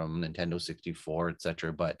maps from Nintendo 64,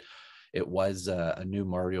 etc., but it was a new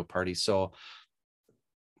Mario Party. So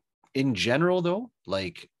in general, though,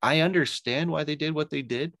 I understand why they did what they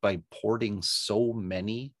did by porting so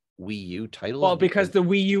many Wii U titles. Well, because the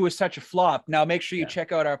Wii U was such a flop. Now make sure you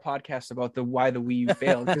check out our podcast about why the Wii U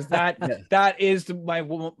failed, because that is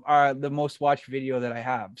the most watched video that I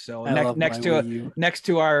have. So next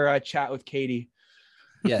to our chat with Katie.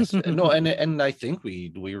 Yes. No, and I think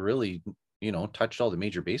we really touched all the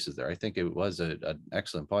major bases there. I think it was an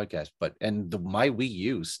excellent podcast. My Wii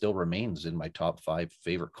U still remains in my top 5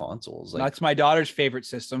 favorite consoles. That's my daughter's favorite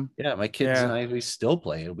system. Yeah, my kids and I, we still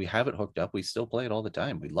play it. We have it hooked up. We still play it all the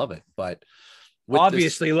time. We love it. But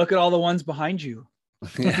Obviously, look at all the ones behind you.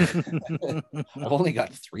 Yeah. I've only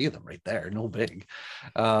got 3 of them right there, no big.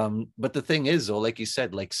 But the thing is, though, like you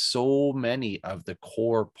said, like so many of the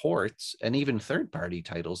core ports and even third-party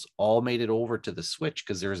titles all made it over to the Switch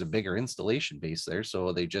because there's a bigger installation base there,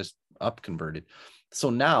 so they just up converted. So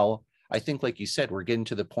now I think, like you said, we're getting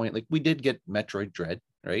to the point, like we did get Metroid Dread,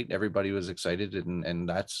 right? Everybody was excited, and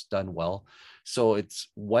that's done well. So it's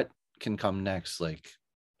what can come next. Like,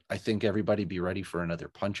 I think everybody be ready for another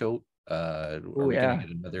Punch Out. Are we gonna get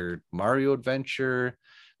another Mario adventure?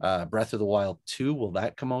 Breath of the Wild 2, will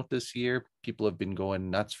that come out this year? People have been going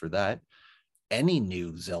nuts for that. Any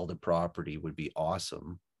new Zelda property would be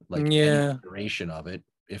awesome. Like any iteration of it,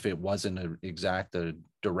 if it wasn't a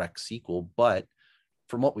direct sequel, but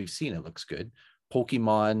from what we've seen, it looks good.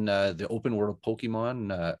 Pokemon, the open world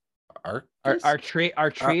Pokemon, Arceus.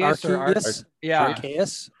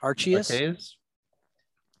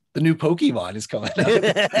 The new Pokemon is coming out.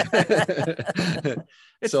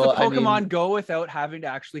 It's so, the Pokemon Go without having to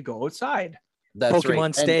actually go outside. That's Pokemon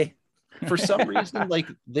right. Stay. For some reason, like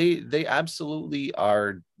they absolutely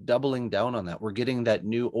are doubling down on that. We're getting that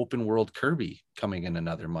new open world Kirby coming in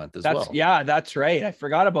another month as well. Yeah, that's right. I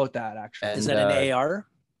forgot about that actually. And, is that an AR?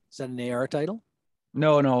 Is that an AR title?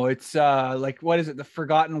 No, it's like, what is it? The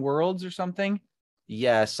Forgotten Worlds or something?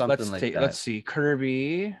 Yeah, something that. Let's see.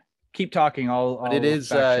 Kirby. Keep talking. It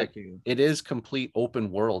is complete open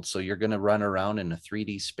world, so you're going to run around in a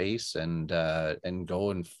 3D space and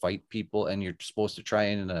go and fight people, and you're supposed to try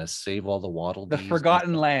and save all the Waddle Dees. The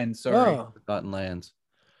Forgotten Lands. Sorry, Forgotten Lands,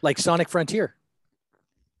 like Sonic Frontier.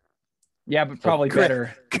 Yeah, but probably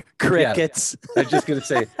better. Crickets. Yeah, I was just gonna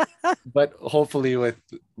say, but hopefully with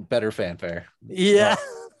better fanfare. Yeah,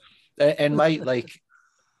 and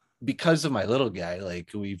because of my little guy,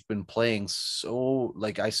 like we've been playing so,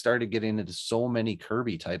 like I started getting into so many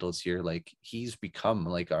Kirby titles here. Like he's become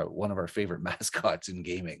like one of our favorite mascots in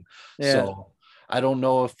gaming. Yeah. So I don't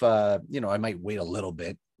know if I might wait a little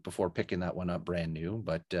bit before picking that one up brand new,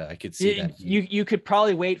 but I could see that you could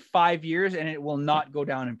probably wait 5 years and it will not go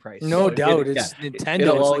down in price. No doubt. It's Nintendo.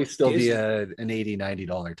 It'll always still be an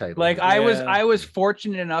 $80-$90 title. Like I was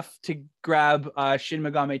fortunate enough to grab Shin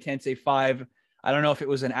Megami Tensei 5. I don't know if it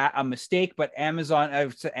was a mistake, but Amazon,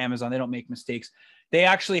 they don't make mistakes. They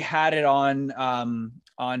actually had it on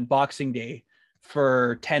Boxing Day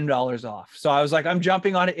for $10 off. So I was like, I'm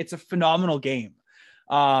jumping on it. It's a phenomenal game.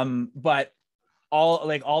 But all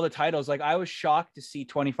the titles, like I was shocked to see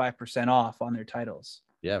 25% off on their titles.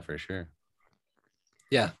 Yeah, for sure.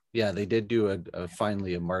 Yeah. They did do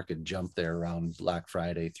finally a market jump there around Black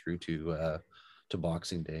Friday through to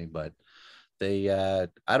Boxing Day, but I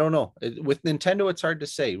don't know. With Nintendo, it's hard to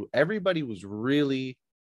say. Everybody was really,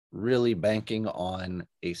 really banking on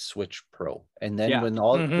a Switch Pro, and then when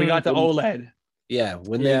we got the OLED. Yeah,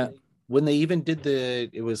 when they even did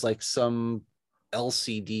it was like some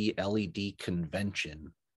LCD LED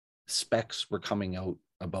convention. Specs were coming out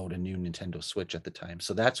about a new Nintendo Switch at the time,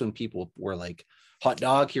 so that's when people were like, "Hot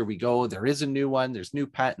dog, here we go! There is a new one. There's new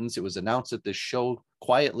patents." It was announced at this show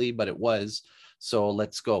quietly, but it was. So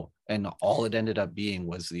let's go. And all it ended up being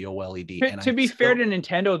was the OLED. To be fair to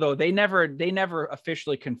Nintendo, though, they never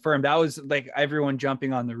officially confirmed. That was like everyone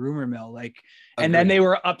jumping on the rumor mill, and then they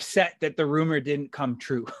were upset that the rumor didn't come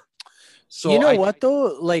true. So what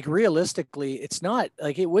though? Like realistically, it's not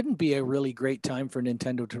like it wouldn't be a really great time for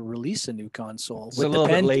Nintendo to release a new console. It's a little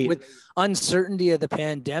bit late. With uncertainty of the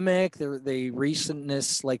pandemic, the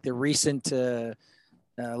recentness, like the recent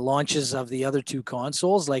launches of the other two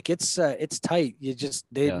consoles, like it's tight.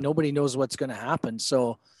 Nobody knows what's going to happen.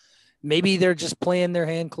 So maybe they're just playing their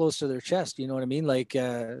hand close to their chest. You know what I mean? Like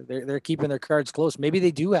they're keeping their cards close. Maybe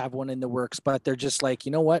they do have one in the works, but they're just like,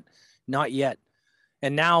 you know what? Not yet.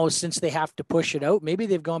 And now since they have to push it out, maybe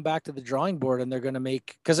they've gone back to the drawing board and they're going to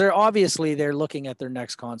because they're looking at their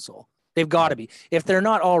next console. They've got to be. If they're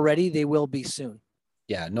not already, they will be soon.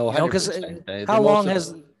 Yeah, no, 100%. How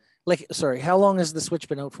long has the Switch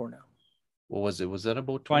been out for now? What was it? Was that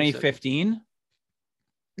about 2015?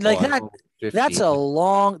 Like that. 15.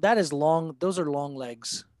 That is long. Those are long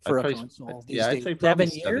legs for a console. I'd say probably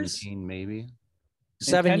 7 years, 17 maybe.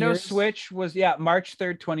 7 years. Nintendo Switch was March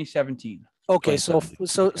 3rd, 2017. Okay, so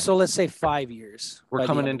let's say 5 years. We're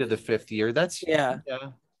coming into the 5th year. That's yeah.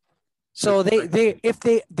 So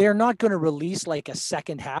they're not going to release like a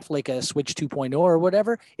second half, like a Switch 2.0 or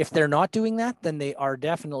whatever. If they're not doing that, then they are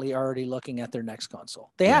definitely already looking at their next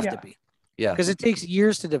console. They have to be. Yeah. Because it takes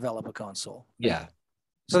years to develop a console. Yeah.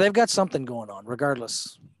 So they've got something going on,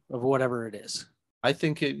 regardless of whatever it is. I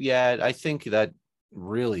think that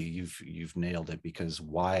really you've nailed it, because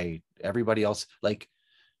why everybody else, like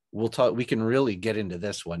we'll talk, we can really get into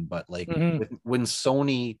this one, but like when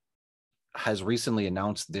Sony has recently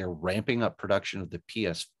announced they're ramping up production of the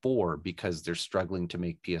PS4 because they're struggling to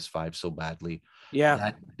make PS5 so badly.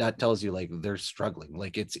 Yeah. That tells you like they're struggling.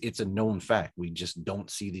 Like it's a known fact. We just don't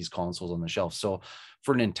see these consoles on the shelf. So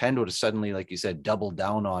for Nintendo to suddenly, like you said, double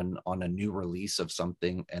down on a new release of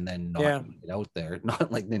something and then not get it out there,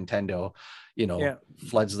 not like Nintendo,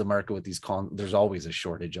 floods the market with these there's always a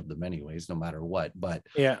shortage of them anyways, no matter what. But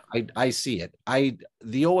I see it.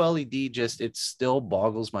 The OLED it still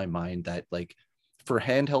boggles my mind that like for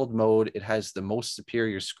handheld mode, it has the most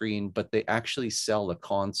superior screen, but they actually sell a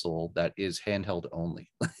console that is handheld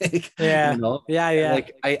only. Like,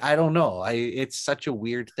 Like I don't know. It's such a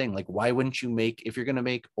weird thing. Like, why wouldn't you make, if you're gonna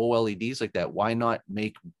make OLEDs like that, why not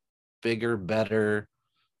make bigger, better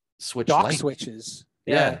switch dock light switches?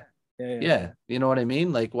 Yeah. You know what I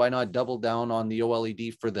mean? Like, why not double down on the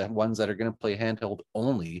OLED for the ones that are going to play handheld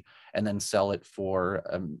only and then sell it for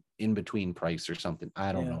in between price or something?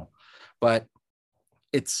 I don't know, but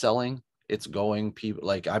it's selling, it's going. People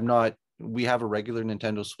like, we have a regular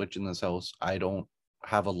Nintendo Switch in this house. I don't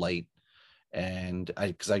have a light, and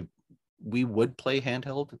we would play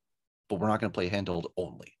handheld, but we're not going to play handheld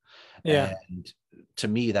only. And to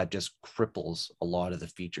me, that just cripples a lot of the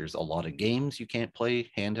features. A lot of games you can't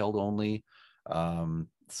play handheld only.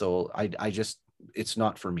 So it's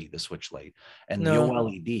not for me, the Switch Lite. And the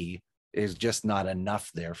OLED is just not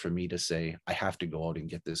enough there for me to say I have to go out and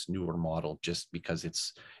get this newer model just because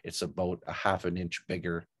it's about a half an inch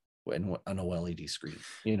bigger an OLED screen,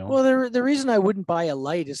 Well, the reason I wouldn't buy a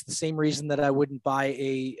Lite is the same reason that I wouldn't buy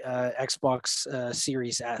a Xbox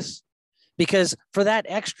Series S. Because for that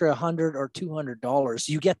extra $100 or $200,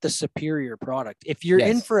 you get the superior product. If you're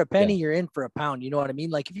in for a penny, you're in for a pound. You know what I mean?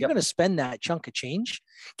 Like if you're going to spend that chunk of change,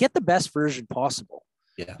 get the best version possible.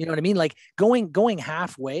 Yeah. You know what I mean? Like going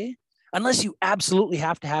halfway, unless you absolutely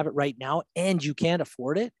have to have it right now and you can't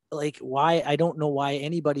afford it. Like I don't know why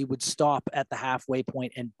anybody would stop at the halfway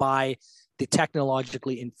point and buy the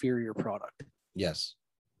technologically inferior product. Yes.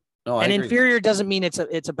 No, and inferior doesn't mean it's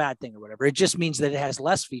a bad thing or whatever. It just means that it has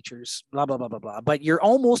less features, blah, blah, blah, blah, blah. But you're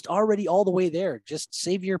almost already all the way there. Just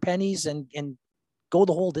save your pennies and go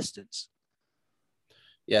the whole distance.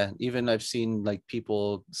 Yeah. Even I've seen like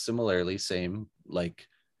people similarly saying like,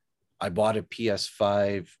 I bought a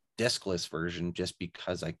PS5 discless version just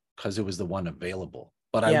because it was the one available,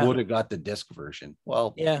 but I would have got the disc version.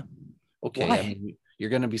 Well, okay. Why? I mean,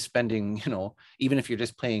 you're going to be spending, even if you're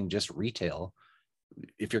just playing just retail,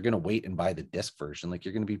 if you're going to wait and buy the disc version, like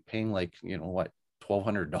you're going to be paying like, what,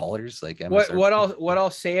 $1,200, like MSRP. What I'll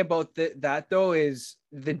say about that though is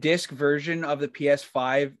the disc version of the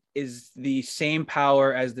PS5 is the same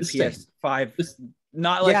power as the PS5,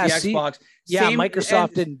 not like the Xbox.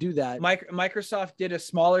 Microsoft didn't do that. Microsoft did a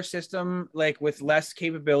smaller system, like with less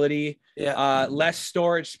capability, less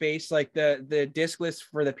storage space. Like the diskless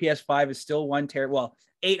for the PS5 is still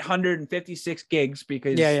 856 gigs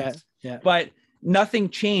because but nothing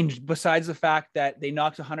changed besides the fact that they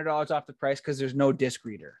knocked $100 off the price because there's no disc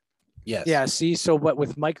reader. Yes. Yeah. See, so what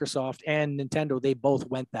with Microsoft and Nintendo, they both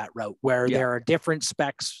went that route where there are different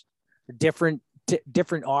specs, different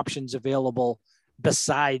options available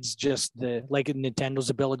besides just like Nintendo's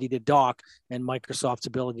ability to dock and Microsoft's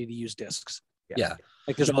ability to use discs. Yeah.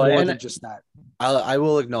 Like there's more than just that. I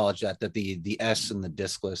will acknowledge that the S and the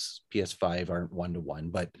discless PS5 aren't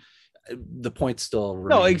 1-to-1, but the point still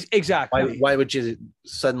remains. No, exactly. Why would you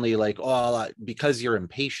suddenly like, because you're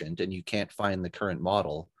impatient and you can't find the current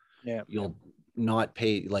model, you'll not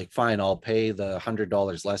pay, like, fine, I'll pay the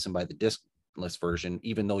 $100 less and buy the discless version,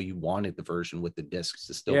 even though you wanted the version with the discs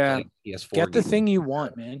to still play PS4. Get the thing you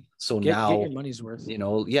want, man. So now get your money's worth.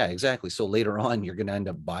 Exactly. So later on, you're going to end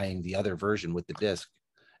up buying the other version with the disc,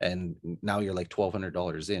 and now you're like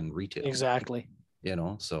 $1,200 in retail. Exactly.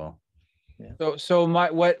 So. Yeah. So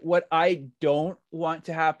what I don't want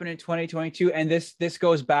to happen in 2022, and this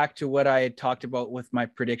goes back to what I had talked about with my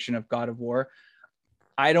prediction of God of War.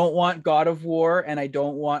 I don't want God of War, and I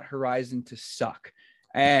don't want Horizon to suck.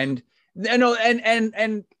 And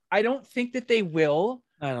and I don't think that they will.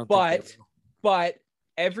 But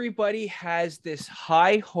everybody has this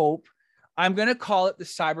high hope. I'm gonna call it the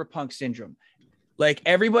cyberpunk syndrome. Like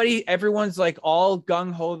everyone's like all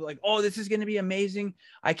gung ho, like, oh, this is gonna be amazing.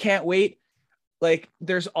 I can't wait. Like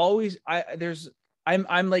there's always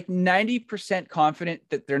I'm like 90% confident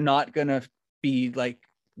that they're not gonna be like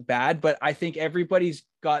bad, but I think everybody's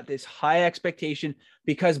got this high expectation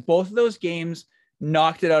because both of those games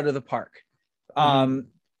knocked it out of the park.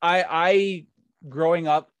 I growing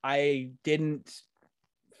up, I didn't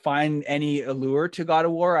find any allure to God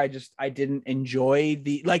of War. I didn't enjoy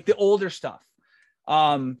the older stuff.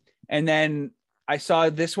 And then I saw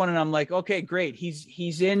this one and I'm like, okay, great.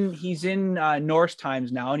 He's in Norse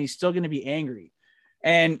times now, and he's still going to be angry.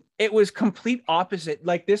 And it was complete opposite.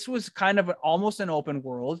 Like, this was kind of almost an open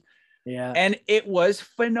world. Yeah. And it was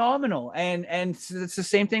phenomenal. And it's the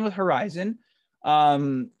same thing with Horizon.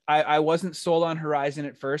 I wasn't sold on Horizon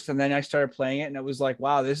at first, and then I started playing it and it was like,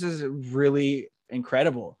 wow, this is really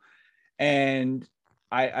incredible. And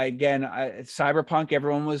Cyberpunk,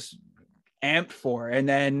 everyone was amped for, and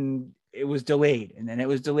then it was delayed, and then it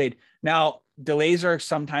was delayed. Now, delays are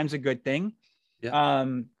sometimes a good thing. Yeah.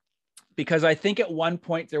 Because I think at one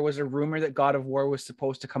point there was a rumor that God of War was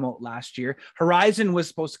supposed to come out last year. Horizon was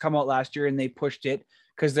supposed to come out last year, and they pushed it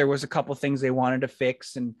because there was a couple things they wanted to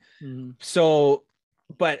fix. And so,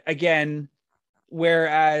 but again,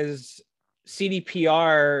 whereas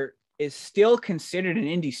CDPR is still considered an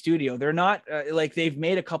indie studio, they're not like, they've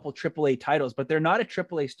made a couple AAA titles, but they're not a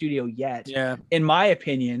AAA studio yet, in my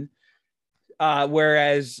opinion.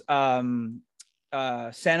 Whereas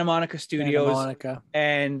Santa Monica Studios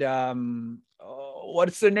and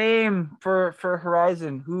what's the name for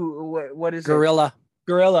Horizon? What is Guerrilla?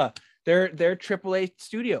 Guerrilla. They're AAA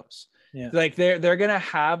studios. Yeah. Like, they're gonna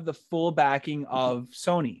have the full backing of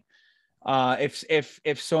Sony. If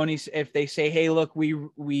Sony, if they say, hey, look,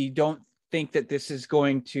 we don't think that this is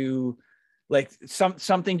going to, like,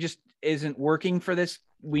 something just isn't working for this,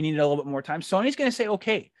 we need a little bit more time, Sony's gonna say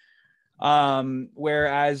okay.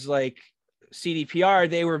 Whereas like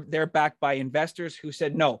CDPR, they're backed by investors who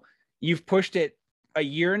said, no, you've pushed it a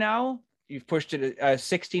year now, you've pushed it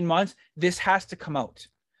 16 months, this has to come out.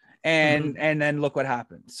 And then look what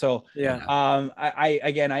happened. So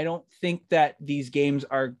I don't think that these games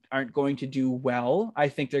aren't going to do well. I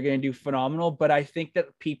think they're going to do phenomenal, but I think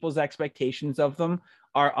that people's expectations of them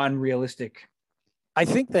are unrealistic. I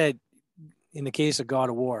think that in the case of God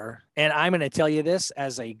of War, and I'm going to tell you this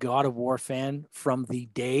as a God of War fan from the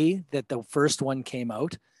day that the first one came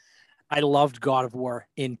out, I loved God of War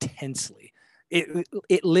intensely.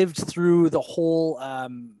 It lived through the whole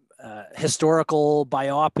historical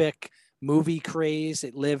biopic movie craze.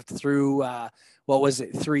 It lived through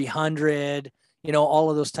 300, all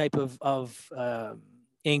of those type of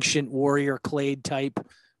ancient warrior Clade type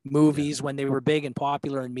movies when they were big and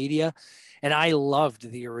popular in media. And I loved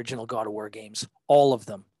the original God of War games, all of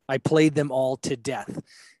them. I played them all to death.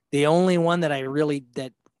 The only one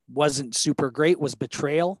that wasn't super great was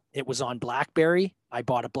Betrayal. It was on BlackBerry. I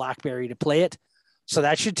bought a BlackBerry to play it. So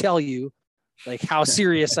that should tell you like how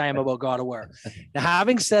serious I am about God of War. Now,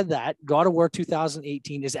 having said that, God of War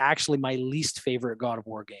 2018 is actually my least favorite God of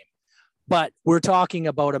War game. But we're talking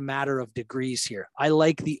about a matter of degrees here. I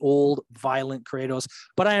like the old violent Kratos,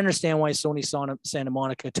 but I understand why Sony Santa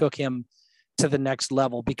Monica took him to the next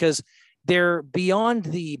level, because they're beyond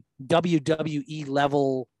the WWE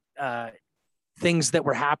level things that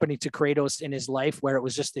were happening to Kratos in his life, where it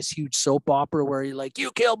was just this huge soap opera where you're like,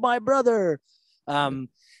 you killed my brother.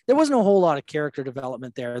 There wasn't a whole lot of character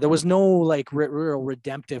development there. There was no like real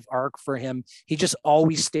redemptive arc for him. He just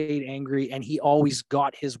always stayed angry, and he always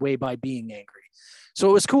got his way by being angry. So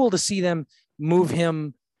it was cool to see them move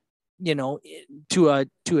him, to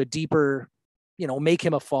a deeper, make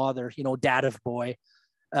him a father, dad of boy,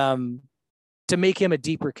 to make him a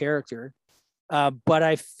deeper character. But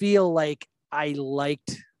I feel like I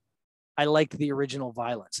liked the original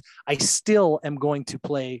violence. I still am going to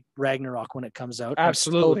play Ragnarok when it comes out.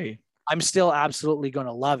 Absolutely. I'm still absolutely going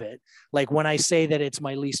to love it. Like when I say that it's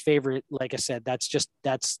my least favorite, like I said,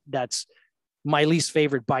 that's my least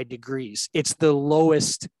favorite by degrees. It's the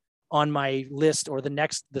lowest on my list, or the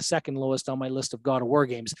second lowest on my list of God of War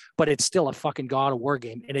games, but it's still a fucking God of War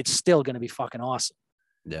game, and it's still going to be fucking awesome.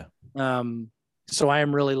 Yeah. So I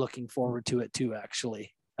am really looking forward to it too,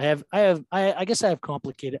 actually. I guess I have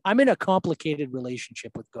I'm in a complicated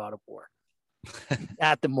relationship with God of War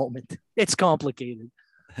at the moment. It's complicated.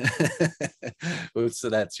 So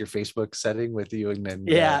that's your Facebook setting with you and then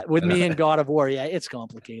with me and God of War. Yeah, it's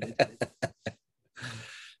complicated.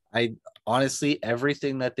 I honestly,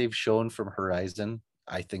 everything that they've shown from Horizon,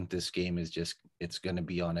 I think this game is it's going to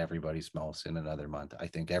be on everybody's mouth in another month. I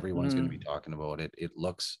think everyone's going to be talking about it. It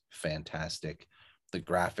looks fantastic. The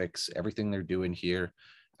graphics, everything they're doing here.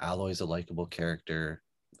 Aloy's a likable character,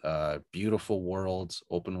 beautiful worlds,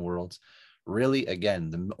 open worlds. Really, again,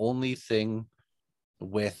 the only thing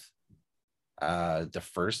with the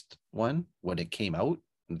first one, when it came out,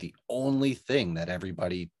 the only thing that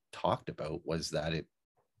everybody talked about was that it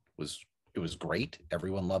was great.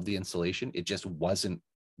 Everyone loved the installation. It just wasn't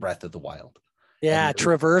Breath of the Wild. Yeah,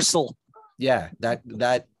 traversal. Yeah,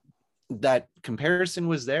 that that comparison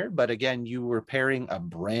was there, but again, you were pairing a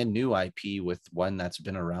brand new IP with one that's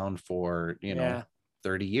been around for, you know,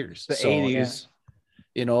 30 years. The 80s.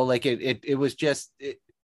 You know, like it was just,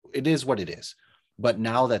 it is what it is. But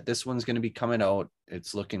now that this one's going to be coming out,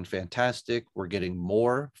 it's looking fantastic. We're getting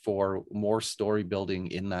more story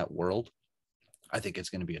building in that world. I think it's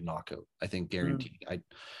going to be a knockout. I think guaranteed.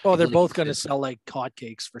 They're both going to sell like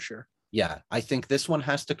hotcakes for sure. Yeah. I think this one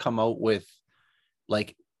has to come out with,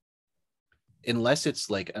 like, unless it's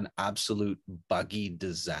like an absolute buggy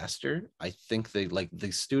disaster, I think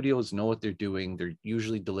the studios know what they're doing. They're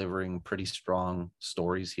usually delivering pretty strong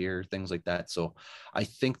stories here, things like that. So I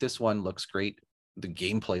think this one looks great. The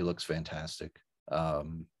gameplay looks fantastic.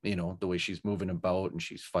 You know, the way she's moving about and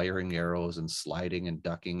she's firing arrows and sliding and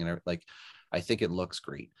ducking and like, I think it looks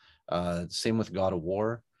great. Same with God of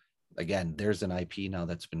War. Again, there's an IP now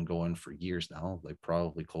that's been going for years now, like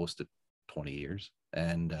probably close to 20 years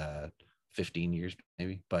and 15 years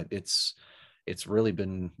maybe, but it's really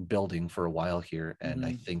been building for a while here. And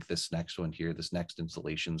I think this next one here, this next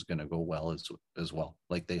installation is going to go well as well.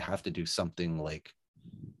 Like they have to do something like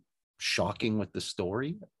shocking with the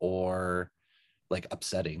story or like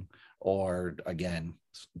upsetting, or again,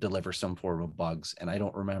 deliver some form of bugs. And I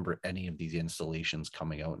don't remember any of these installations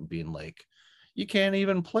coming out and being like, you can't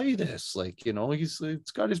even play this. Like, you know,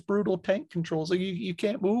 it's got his brutal tank controls. Like you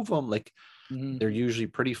can't move them. Like they're usually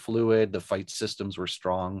pretty fluid. The fight systems were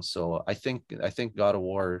strong. So I think God of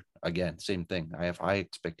War, again, same thing. I have high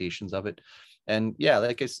expectations of it. And yeah,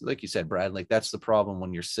 like you said, Brad, like that's the problem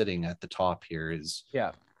when you're sitting at the top here is,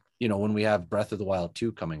 you know, when we have Breath of the Wild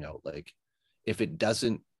 2 coming out, like if it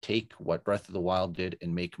doesn't take what Breath of the Wild did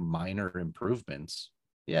and make minor improvements,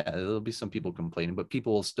 there'll be some people complaining, but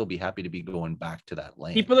people will still be happy to be going back to that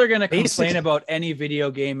lane. People are going to complain about any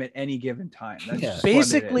video game at any given time. That's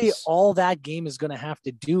basically all that game is going to have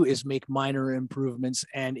to do is make minor improvements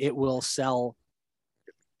and it will sell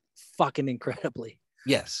fucking incredibly.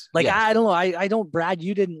 Yes. Like, yes. I don't know. I don't, Brad,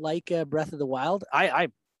 you didn't like Breath of the Wild. I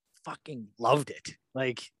fucking loved it.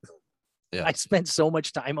 Like, I spent so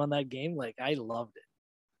much time on that game. Like, I loved it.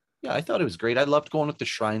 Yeah, I thought it was great. I loved going with the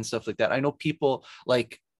shrine stuff like that. I know people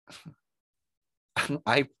like,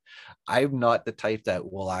 I'm not the type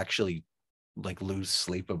that will actually like lose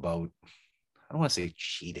sleep about, I don't want to say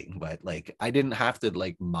cheating, but like I didn't have to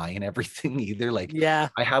like mine everything either. Like, I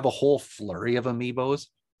have a whole flurry of amiibos.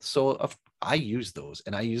 So I use those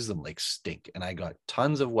and I use them like stink. And I got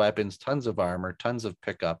tons of weapons, tons of armor, tons of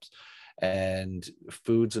pickups and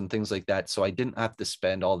foods and things like that. So I didn't have to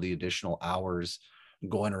spend all the additional hours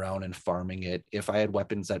going around and farming it. If I had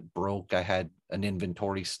weapons that broke, I had an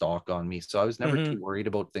inventory stock on me. So I was never too worried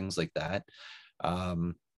about things like that.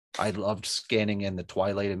 I loved scanning in the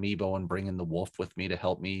Twilight amiibo and bringing the wolf with me to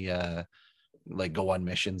help me like go on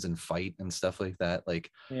missions and fight and stuff like that. Like,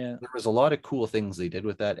 there was a lot of cool things they did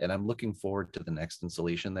with that, and I'm looking forward to the next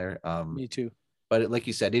installation there. Me too. But like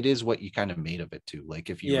you said, it is what you kind of made of it too. Like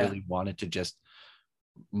if you really wanted to just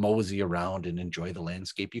mosey around and enjoy the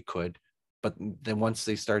landscape, you could. But then once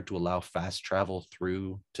they start to allow fast travel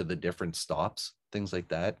through to the different stops, things like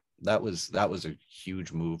that, that was a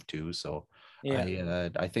huge move too. So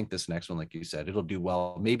I think this next one, like you said, it'll do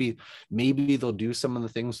well. Maybe they'll do some of the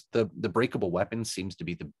things. The breakable weapon seems to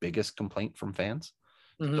be the biggest complaint from fans.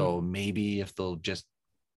 So maybe if they'll just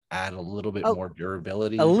add a little bit more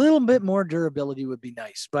durability. A little bit more durability would be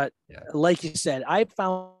nice. But like you said, I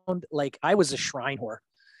found like I was a shrine whore.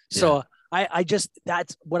 So I just,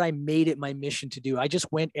 that's what I made it my mission to do. I just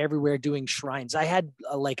went everywhere doing shrines. I had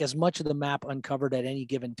like as much of the map uncovered at any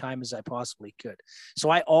given time as I possibly could. So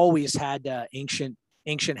I always had ancient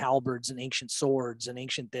halberds and ancient swords and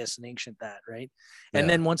ancient this and ancient that, right? And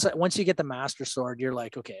then once you get the master sword, you're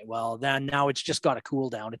like, okay, well then now it's just got a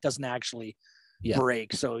cooldown. It doesn't actually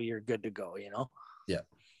break, so you're good to go, you know? Yeah.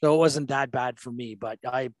 So it wasn't that bad for me, but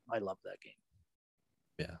I love that game.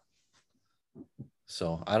 Yeah.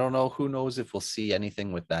 So I don't know, who knows if we'll see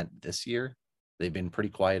anything with that this year. They've been pretty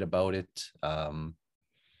quiet about it.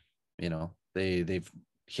 You know, they've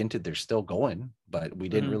hinted they're still going, but we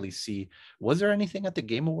didn't really see. Was there anything at the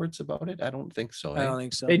Game Awards about it? I don't think so. I don't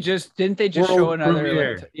think so. They just show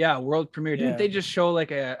another world premiere. Didn't they just show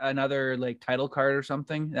like another like title card or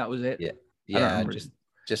something? That was it. Yeah,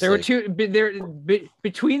 just there were two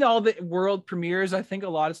between all the world premieres. I think a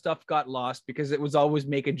lot of stuff got lost because it was always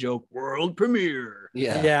make a joke world premiere.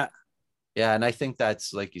 Yeah, and I think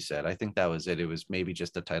that's, like you said, I think that was it. It was maybe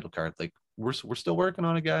just a title card, like we're still working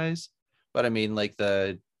on it, guys. But I mean, like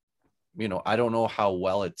I don't know how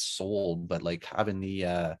well it's sold, but like having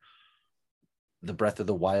the the Breath of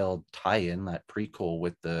the Wild tie-in, that prequel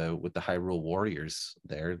with the Hyrule Warriors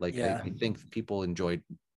there. Like, I think people enjoyed,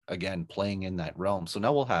 again, playing in that realm. So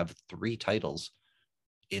now we'll have 3 titles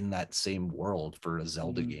in that same world for a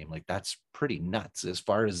Zelda game. Like, that's pretty nuts as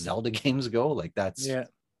far as Zelda games go. Like, that's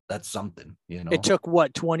something, you know. It took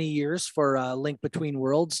 20 years for Link Between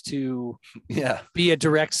Worlds to be a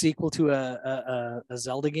direct sequel to a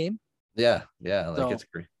Zelda game. Like, it's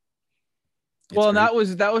great. Well, and that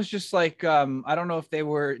was just like, I don't know if they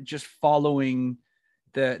were just following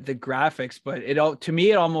the graphics, but to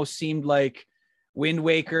me it almost seemed like Wind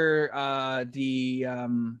Waker,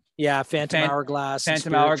 Phantom Hourglass,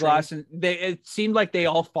 and it seemed like they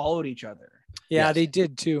all followed each other. Yeah, they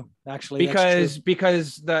did too, actually. Because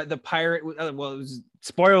the pirate, it was,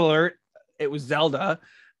 spoiler alert, it was Zelda,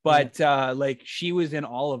 but like she was in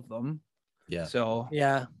all of them. Yeah. So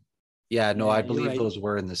I believe those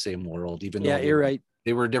were in the same world, even though you're right.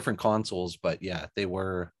 They were different consoles, but they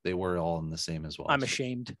were all in the same as well. I'm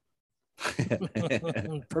ashamed.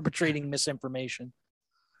 Perpetrating misinformation.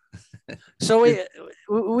 So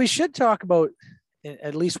we should talk about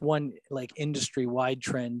at least one like industry-wide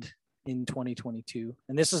trend in 2022,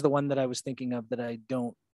 and this is the one that I was thinking of that I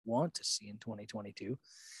don't want to see in 2022.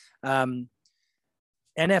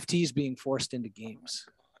 NFTs being forced into games.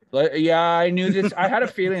 Yeah, I knew this. I had a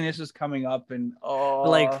feeling this was coming up, and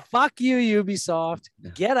like, fuck you, Ubisoft,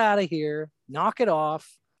 get out of here, knock it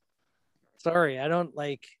off. Sorry, I don't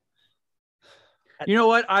like. You know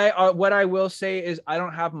what? What I will say is I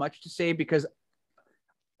don't have much to say, because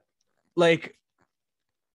like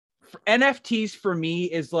NFTs for me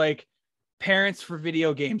is like parents for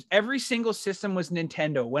video games. Every single system was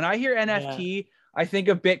Nintendo. When I hear NFT, I think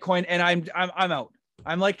of Bitcoin, and I'm out.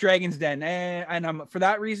 I'm like Dragon's Den, and I'm, for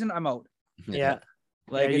that reason, I'm out.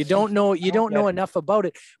 Like, you don't know enough about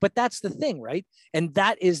it, but that's the thing, right? And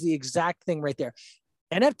that is the exact thing right there.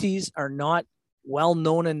 NFTs are not well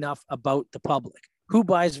known enough about the public. Who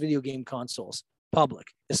buys video game consoles? Public.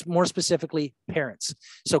 It's more specifically parents.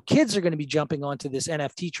 So kids are going to be jumping onto this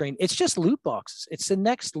NFT train. It's just loot boxes. It's the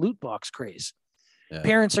next loot box craze.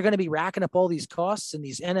 Parents are going to be racking up all these costs and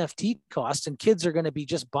these NFT costs, and kids are going to be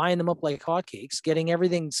just buying them up like hotcakes, getting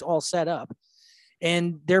everything all set up.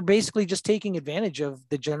 And they're basically just taking advantage of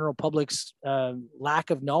the general public's lack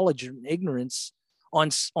of knowledge and ignorance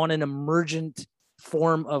on an emergent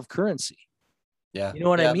form of currency. Yeah. You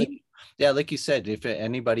know what I mean? Like you said, if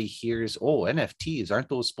anybody hears, NFTs, aren't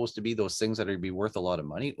those supposed to be those things that are be worth a lot of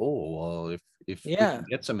money? Well, if we can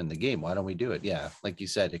get some in the game, why don't we do it? Yeah, like you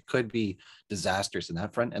said, it could be disastrous in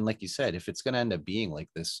that front. And like you said, if it's going to end up being like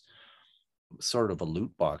this sort of a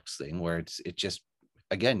loot box thing where it just,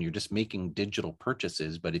 again, you're just making digital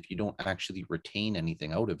purchases, but if you don't actually retain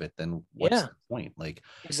anything out of it, then what's the point? Like,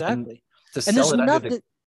 exactly.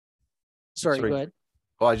 Sorry, go ahead.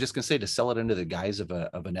 Well, I was just gonna say, to sell it under the guise of an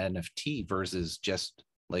NFT versus just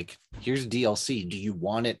like, here's DLC. Do you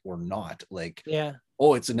want it or not? Like,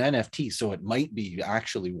 it's an NFT, so it might be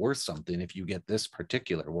actually worth something if you get this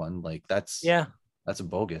particular one. Like, that's a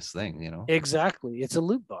bogus thing, you know? Exactly. It's a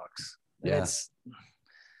loot box.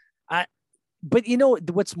 But you know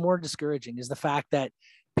what's more discouraging is the fact that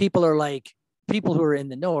people who are in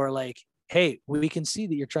the know are like, hey, we can see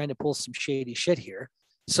that you're trying to pull some shady shit here.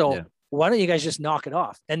 So why don't you guys just knock it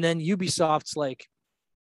off? And then Ubisoft's like,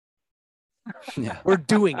 we're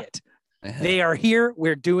doing it. They are here.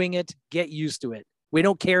 We're doing it. Get used to it. We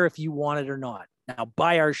don't care if you want it or not. Now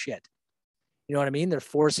buy our shit. You know what I mean? They're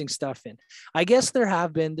forcing stuff in. I guess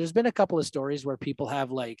there's been a couple of stories where people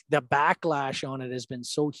have, like, the backlash on it has been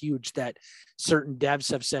so huge that certain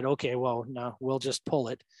devs have said, okay, well, no, we'll just pull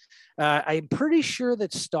it. I'm pretty sure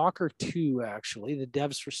that Stalker 2, actually, the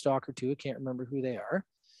devs for Stalker 2, I can't remember who they are.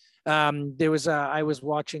 I was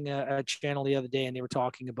watching a channel the other day, and they were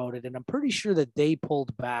talking about it, and I'm pretty sure that they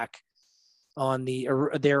pulled back on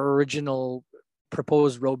their original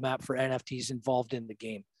proposed roadmap for NFTs involved in the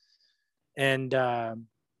game. And I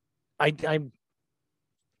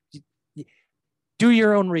do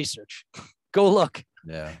your own research. Go look.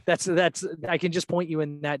 Yeah, that's I can just point you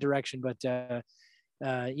in that direction, but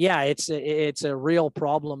it's a real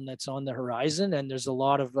problem that's on the horizon, and there's a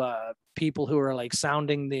lot of people who are like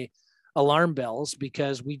sounding the alarm bells,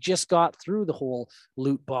 because we just got through the whole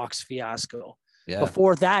loot box fiasco.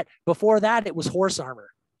 Before that it was horse armor.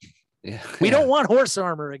 We don't want horse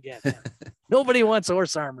armor again. Nobody wants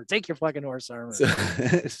horse armor. Take your fucking horse armor.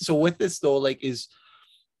 So with this though, like, is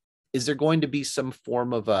there going to be some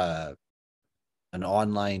form of an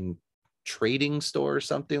online trading store or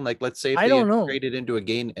something? Like, let's say if they integrate it into a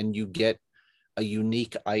game and you get a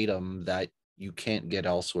unique item that you can't get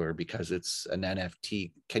elsewhere because it's an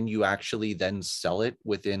NFT, can you actually then sell it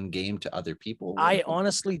within game to other people? I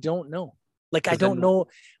honestly don't know. Like, I don't know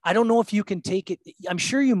if you can take it. I'm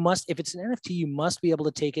sure you must. If it's an NFT, you must be able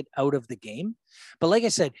to take it out of the game. But like I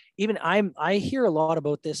said, even I hear a lot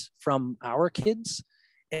about this from our kids,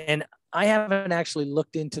 and I haven't actually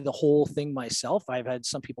looked into the whole thing myself. I've had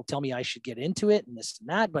some people tell me I should get into it and this and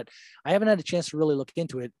that, but I haven't had a chance to really look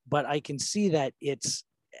into it. But I can see that it's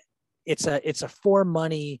a for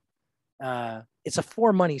money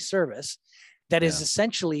service that is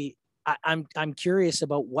essentially. I'm curious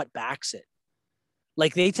about what backs it.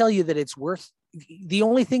 Like, they tell you that it's worth, the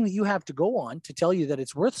only thing that you have to go on to tell you that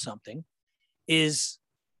it's worth something is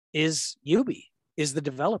Ubi, is the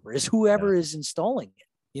developer, is whoever is installing it.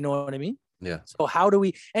 You know what I mean? Yeah. So how do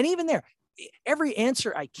we, and even there, every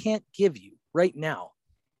answer I can't give you right now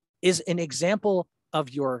is an example of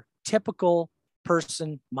your typical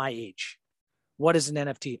person my age. What is an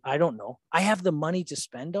NFT? I don't know. I have the money to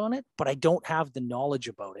spend on it, but I don't have the knowledge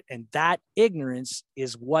about it. And that ignorance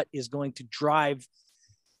is what is going to drive,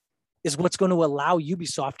 is what's going to allow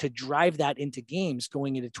Ubisoft to drive that into games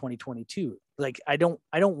going into 2022. Like, I don't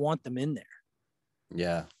want them in there.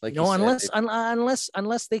 Yeah. Like, you know,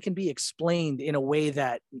 unless they can be explained in a way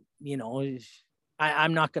that, you know,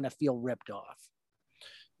 I'm not going to feel ripped off.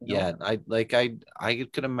 Yeah, I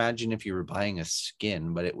could imagine if you were buying a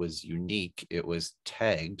skin, but it was unique, it was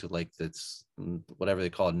tagged, like that's whatever they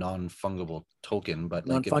call a non-fungible token, but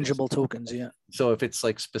like non-fungible tokens, yeah. So if it's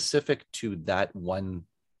like specific to that one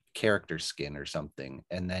character skin or something,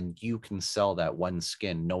 and then you can sell that one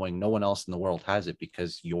skin knowing no one else in the world has it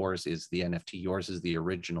because yours is the NFT, yours is the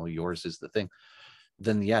original, yours is the thing,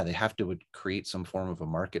 then yeah, they have to create some form of a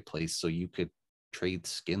marketplace so you could trade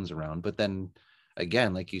skins around. But then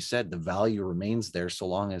again, like you said, the value remains there so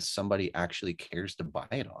long as somebody actually cares to buy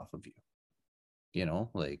it off of you, you know,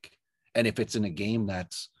 like, and if it's in a game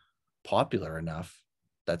that's popular enough,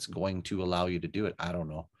 that's going to allow you to do it. I don't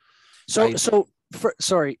know. For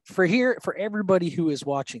everybody who is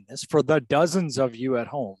watching this, for the dozens of you at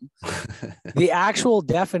home, the actual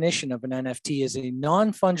definition of an NFT is a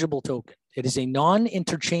non-fungible token. It is a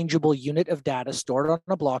non-interchangeable unit of data stored on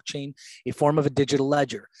a blockchain, a form of a digital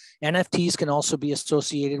ledger. NFTs can also be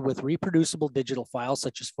associated with reproducible digital files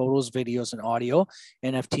such as photos, videos, and audio.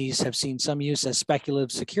 NFTs have seen some use as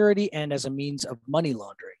speculative security and as a means of money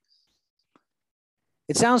laundering.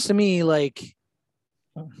 It sounds to me like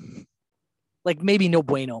maybe no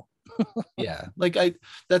bueno. Yeah, like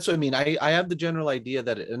that's what I mean. I have the general idea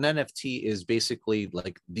that an NFT is basically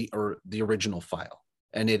like the original file,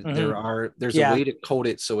 and there's a way to code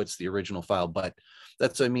it so it's the original file. But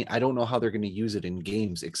that's what I mean. I don't know how they're going to use it in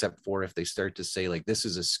games, except for if they start to say like, this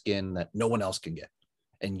is a skin that no one else can get,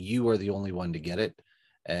 and you are the only one to get it.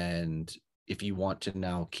 And if you want to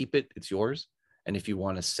now keep it, it's yours. And if you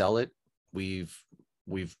want to sell it, we've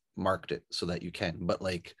marked it so that you can. But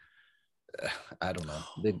like, I don't know.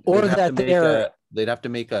 They'd have to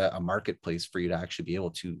make a marketplace for you to actually be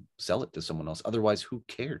able to sell it to someone else. Otherwise, who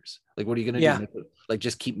cares? Like, what are you going to do? Like,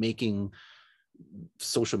 just keep making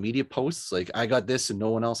social media posts? Like, I got this and no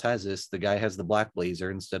one else has this. The guy has the black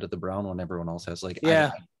blazer instead of the brown one everyone else has. Like,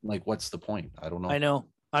 like, what's the point? I don't know. I know.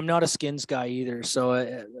 I'm not a skins guy either.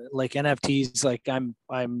 So like NFTs, like I'm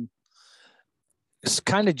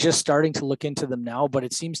kind of just starting to look into them now, but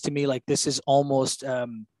it seems to me like this is almost a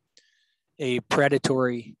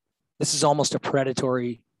predatory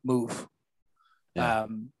move. Yeah.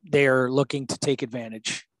 They're looking to take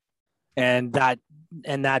advantage, and that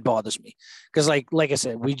bothers me because like I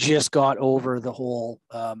said, we just got over the whole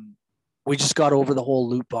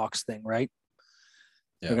loot box thing, right?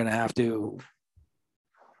 Yeah. They're gonna have to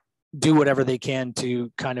do whatever they can to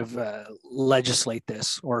kind of legislate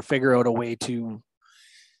this or figure out a way to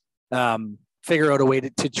try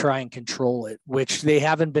and control it, which they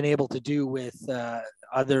haven't been able to do with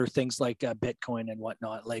other things like Bitcoin and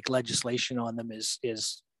whatnot. Like, legislation on them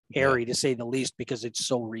is hairy to say the least because it's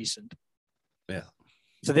so recent. Yeah.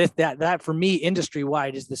 So that for me, industry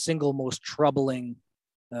wide, is the single most troubling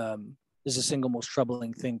thing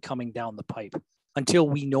coming down the pipe until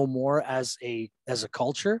we know more as a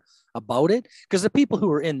culture about it. Because the people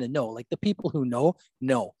who are in the know, like the people who know.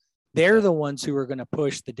 They're the ones who are going to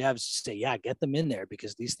push the devs to say, yeah, get them in there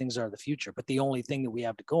because these things are the future. But the only thing that we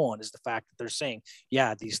have to go on is the fact that they're saying,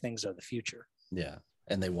 yeah, these things are the future. Yeah.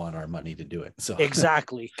 And they want our money to do it. So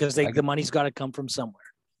exactly. Because the money's got to come from somewhere.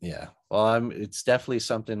 Yeah. Well, it's definitely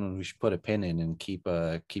something we should put a pin in and keep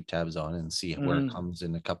tabs on and see where it comes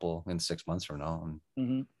in 6 months from now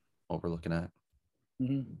and what we're looking at.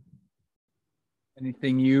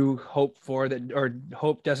 Anything you hope for that or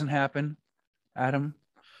hope doesn't happen? Adam?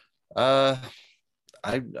 I,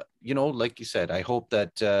 like you said, I hope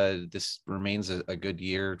that this remains a good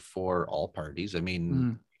year for all parties. I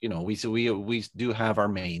mean, we do have our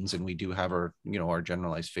mains and we do have our, our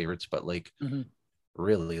generalized favorites, but like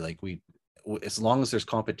really, like as long as there's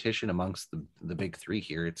competition amongst the big three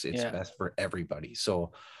here, it's best for everybody.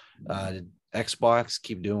 So Xbox,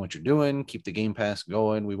 keep doing what you're doing, keep the Game Pass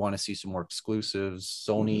going. We want to see some more exclusives.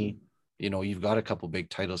 Sony, you've got a couple big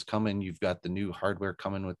titles coming. You've got the new hardware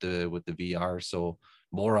coming with the VR. So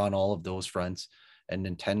more on all of those fronts. And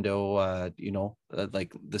Nintendo,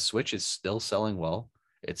 like the Switch is still selling well.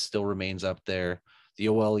 It still remains up there. The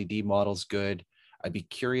OLED model's good. I'd be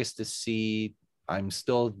curious to see. I'm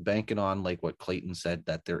still banking on like what Clayton said,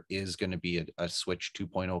 that there is going to be a Switch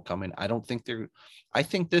 2.0 coming. I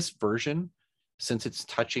think this version, since it's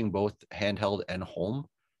touching both handheld and home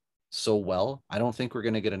so well, I don't think we're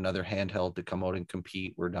going to get another handheld to come out and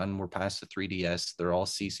compete. We're done. We're past the 3DS. They're all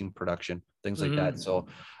ceasing production, things like that. So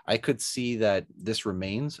I could see that this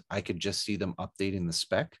remains. I could just see them updating the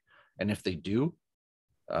spec. And if they do,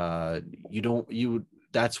 that's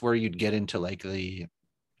where you'd get into like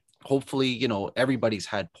hopefully, everybody's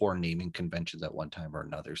had poor naming conventions at one time or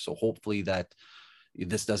another. So hopefully that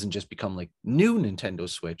this doesn't just become like new Nintendo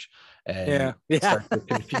Switch and start to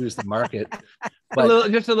confuse the market.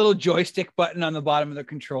 But just a little joystick button on the bottom of the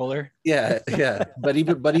controller. Yeah. But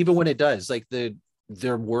even when it does, like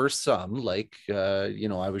there were some like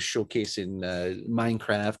I was showcasing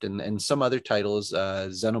Minecraft and some other titles,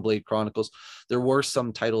 Xenoblade Chronicles. There were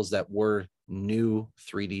some titles that were new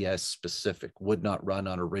 3DS specific, would not run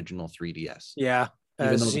on original 3DS. Yeah.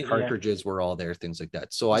 Even though the cartridges were all there, things like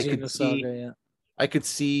that. So I could see did I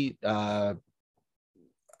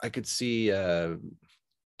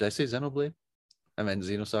say Xenoblade? I meant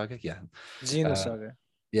Xenosaga. Yeah. Xenosaga.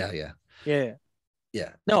 Yeah.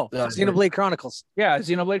 No, Xenoblade Chronicles. Yeah,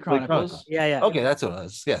 Xenoblade Chronicles. Yeah. Okay, that's what it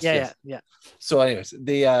was. Yes. Yeah. So anyways,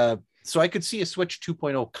 so I could see a Switch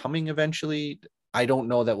 2.0 coming eventually. I don't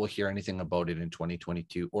know that we'll hear anything about it in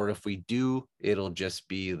 2022, or if we do, it'll just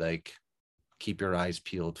be like, keep your eyes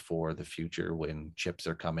peeled for the future when chips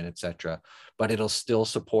are coming, etc. But it'll still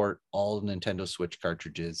support all Nintendo Switch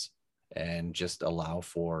cartridges and just allow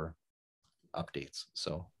for updates.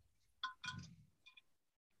 So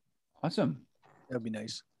awesome. That'd be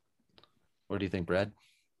nice. What do you think, Brad?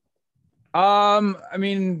 I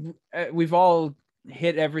mean, we've all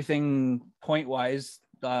hit everything point wise.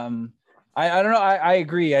 I don't know. I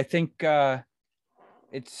agree. I think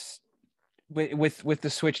it's with the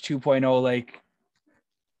Switch 2.0, like,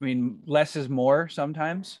 I mean, less is more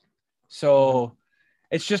sometimes. So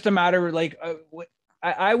it's just a matter of like,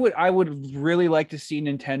 I would really like to see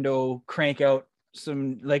Nintendo crank out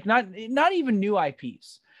some, like, not even new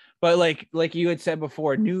IPs, but like you had said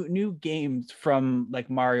before, new games from like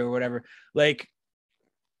Mario or whatever. Like,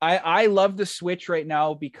 I love the Switch right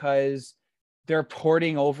now because they're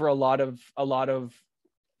porting over a lot of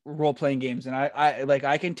role-playing games, and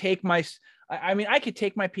I can take my I could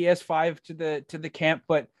take my PS5 to the camp,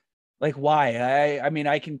 but like, why? I mean,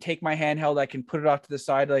 I can take my handheld, I can put it off to the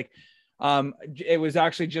side. Like, it was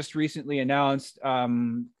actually just recently announced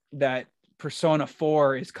that Persona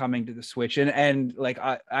 4 is coming to the Switch, and like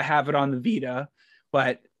I have it on the Vita,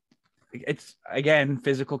 but it's, again,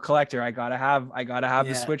 physical collector. I gotta have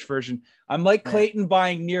the Switch version. I'm like Clayton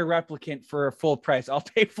buying Near Replicant for a full price. I'll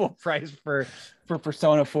pay full price for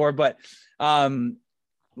Persona 4, but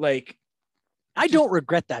like, I don't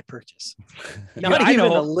regret that purchase. Not even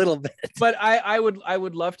a little bit. But I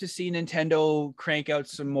would love to see Nintendo crank out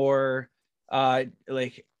some more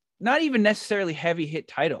like, not even necessarily heavy hit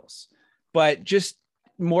titles, but just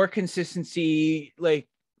more consistency. Like,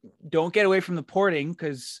 don't get away from the porting,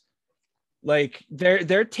 because like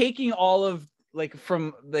they're taking all of like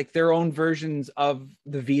from like their own versions of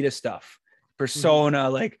the Vita stuff, Persona,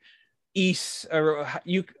 like Ys, or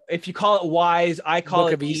if you call it Wise, I call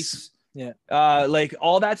it Ys. Yeah. Like,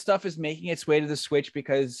 all that stuff is making its way to the Switch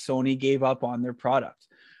because Sony gave up on their product.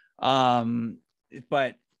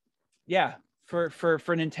 But yeah, for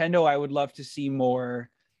Nintendo, I would love to see more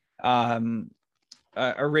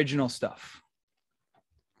original stuff.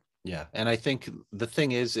 Yeah. And I think the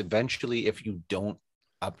thing is, eventually, if you don't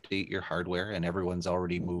update your hardware, and everyone's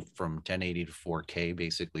already moved from 1080 to 4K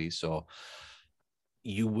basically, so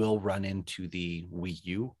you will run into the Wii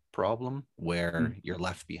U problem where you're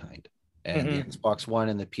left behind. And the Xbox One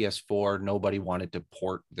and the PS4, nobody wanted to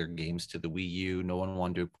port their games to the Wii U. No one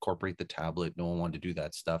wanted to incorporate the tablet. No one wanted to do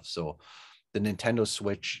that stuff. So the Nintendo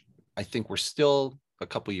Switch, I think we're still a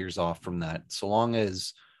couple years off from that. So long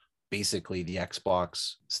as basically the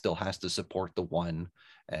Xbox still has to support the One,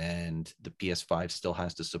 and the PS5 still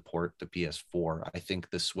has to support the PS4. I think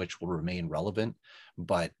the Switch will remain relevant,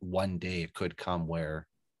 but one day it could come where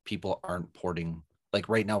people aren't porting. Like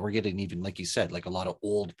right now, we're getting, even like you said, like a lot of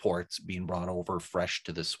old ports being brought over fresh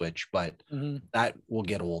to the Switch, but that will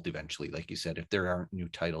get old eventually, like you said, if there aren't new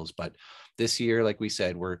titles. But this year, like we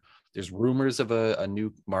said, there's rumors of a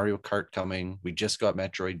new Mario Kart coming. We just got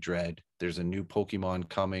Metroid Dread. There's a new Pokemon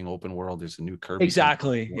coming, open world. There's a new Kirby.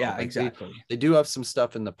 Exactly. Yeah, like exactly. They do have some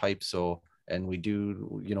stuff in the pipe. So, and we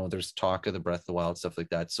do, there's talk of the Breath of the Wild, stuff like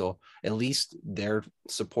that. So at least they're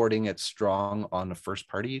supporting it strong on the first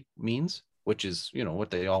party means, which is, what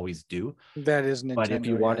they always do. That is Nintendo. But if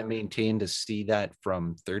you want to maintain to see that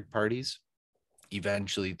from third parties,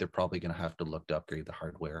 eventually they're probably going to have to look to upgrade the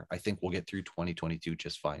hardware. I think we'll get through 2022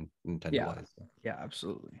 just fine, Nintendo wise. Yeah,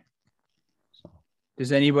 absolutely. So,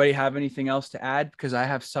 does anybody have anything else to add? Because I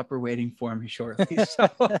have supper waiting for me shortly. So.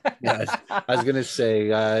 Yeah, I was going to say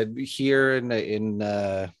here in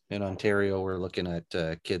Ontario, we're looking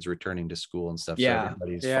at kids returning to school and stuff. Yeah, so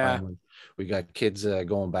everybody's fine. We got kids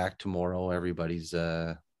going back tomorrow. Everybody's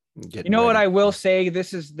getting what ready. I will say,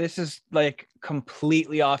 this is like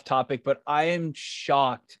completely off topic, but I am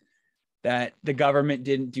shocked that the government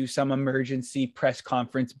didn't do some emergency press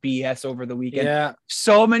conference BS over the weekend. Yeah,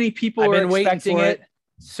 so many people were expecting it.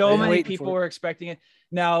 So many people were expecting it.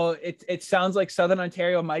 Now it sounds like Southern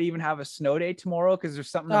Ontario might even have a snow day tomorrow because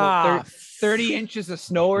there's something about 30 inches of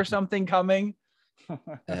snow or something coming.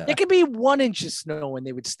 It could be 1 inch of snow and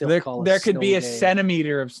they would still call it. There could be a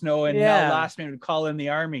centimeter of snow, and now Lastman would call in the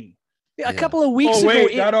army. A couple of weeks ago,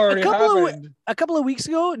 that already happened. A couple of weeks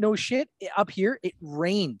ago, no shit, up here it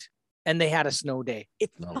rained and they had a snow day.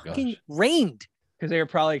 It fucking rained because they were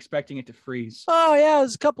probably expecting it to freeze. Oh yeah,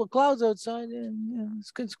 there's a couple of clouds outside. And,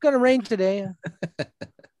 it's gonna rain today.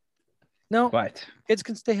 No, but kids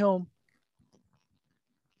can stay home.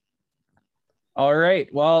 All right.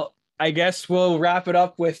 Well, I guess we'll wrap it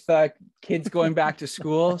up with kids going back to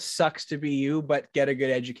school. Sucks to be you, but get a good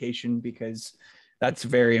education because that's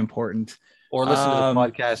very important. Or listen to the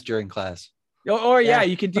podcast during class. Or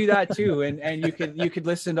you could do that too. And you could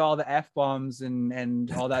listen to all the F-bombs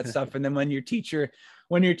and all that stuff. And then when your teacher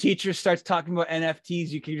starts talking about NFTs,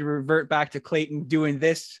 you can revert back to Clayton doing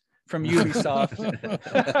this from Ubisoft.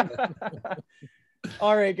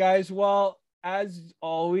 All right, guys. Well, as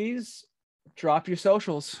always, drop your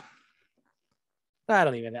socials. I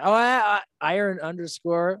don't even know. Iron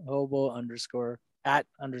 _hobo_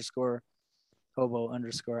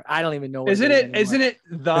 @_hobo_. I don't even know. Isn't it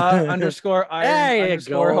the _iron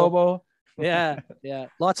 _hobo? Yeah.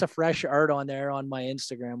 Lots of fresh art on there on my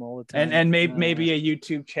Instagram all the time. And maybe a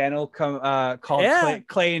YouTube channel called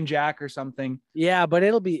Clay and Jack or something. Yeah, but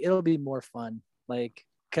it'll be more fun. Like,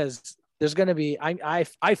 because there's gonna be I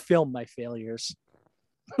film my failures.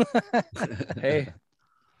 Hey.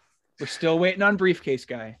 We're still waiting on Briefcase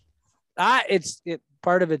Guy.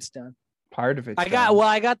 Part of it's done. Part of it.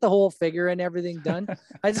 I got the whole figure and everything done.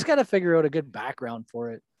 I just got to figure out a good background for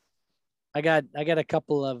it. I got a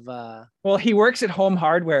couple of. Well, he works at Home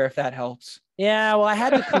Hardware, if that helps. Yeah, well, I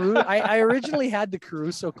had the I originally had the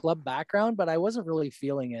Caruso Club background, but I wasn't really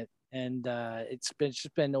feeling it, and it's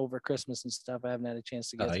just been over Christmas and stuff. I haven't had a chance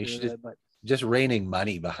to get through it, but. Just raining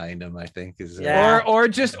money behind him, I think, is or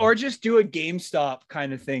just do a GameStop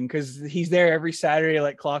kind of thing because he's there every Saturday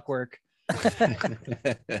like clockwork.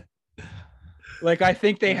 Like I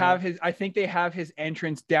think they have his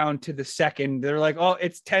entrance down to the second. They're like, oh,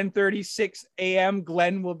 it's 10:36 a.m.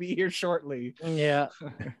 Glenn will be here shortly. Yeah.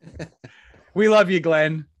 We love you,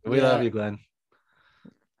 Glenn. We love you, Glenn.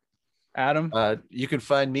 Adam, you can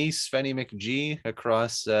find me, Svenny McG,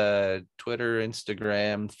 across Twitter,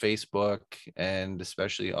 Instagram, Facebook, and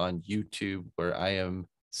especially on YouTube, where I am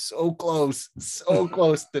so close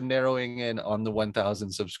to narrowing in on the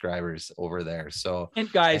 1,000 subscribers over there. So,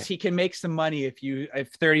 and guys, he can make some money if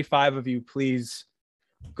 35 of you please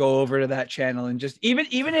go over to that channel and just even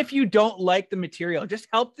if you don't like the material, just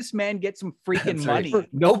help this man get some freaking money. Right.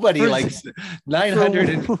 Nobody likes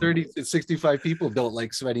 965 people don't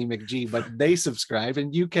like Sweaty McG, but they subscribe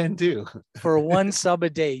and you can too. For 1 sub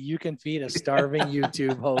a day, you can feed a starving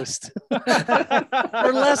YouTube host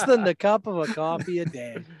for less than the cup of a coffee a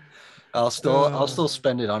day. I'll still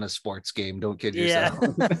spend it on a sports game. Don't kid yourself.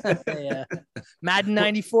 Yeah. Madden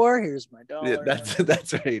 94. Here's my dollar. Yeah,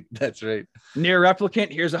 that's right. That's right. Near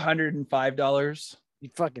Replicant. Here's $105.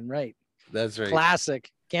 You're fucking right. That's right.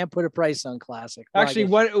 Classic. Can't put a price on classic. Actually,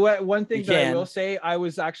 one thing that I will say, I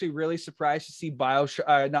was actually really surprised to see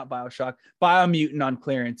Biomutant on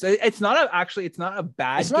clearance. It's not a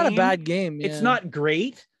bad. It's not a bad game. Yeah. It's not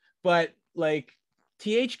great, but like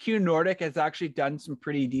THQ Nordic has actually done some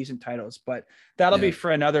pretty decent titles, but that'll be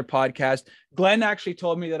for another podcast. Glenn actually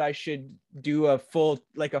told me that I should do a full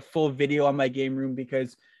video on my game room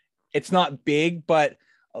because it's not big, but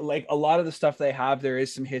like a lot of the stuff they have, there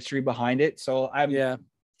is some history behind it. So I'm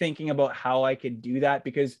thinking about how I could do that,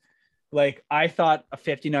 because like I thought a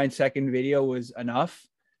 59-second video was enough.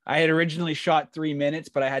 I had originally shot 3 minutes,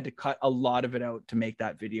 but I had to cut a lot of it out to make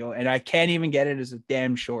that video, and I can't even get it as a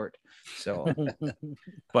damn short. So,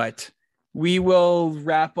 but we will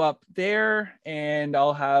wrap up there, and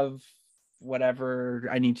I'll have whatever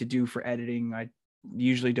I need to do for editing. I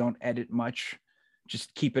usually don't edit much,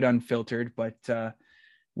 just keep it unfiltered, but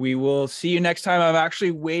we will see you next time. I'm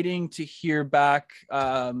actually waiting to hear back.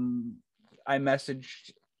 I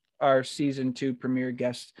messaged our season 2 premiere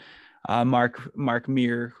guest, Mark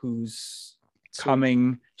Meir, who's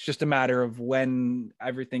coming. It's just a matter of when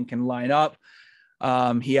everything can line up.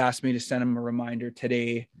 He asked me to send him a reminder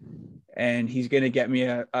today, and he's going to get me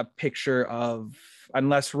a picture of,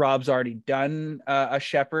 unless Rob's already done a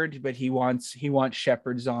shepherd, but he wants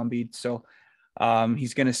shepherd zombied. So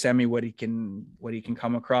he's going to send me what he can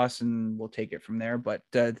come across, and we'll take it from there. But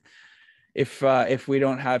if we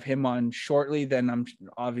don't have him on shortly, then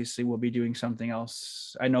obviously we'll be doing something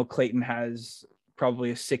else. I know Clayton has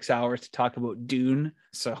probably 6 hours to talk about Dune.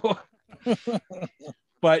 So,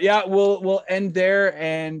 but yeah, we'll end there.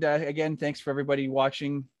 And again, thanks for everybody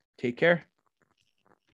watching. Take care.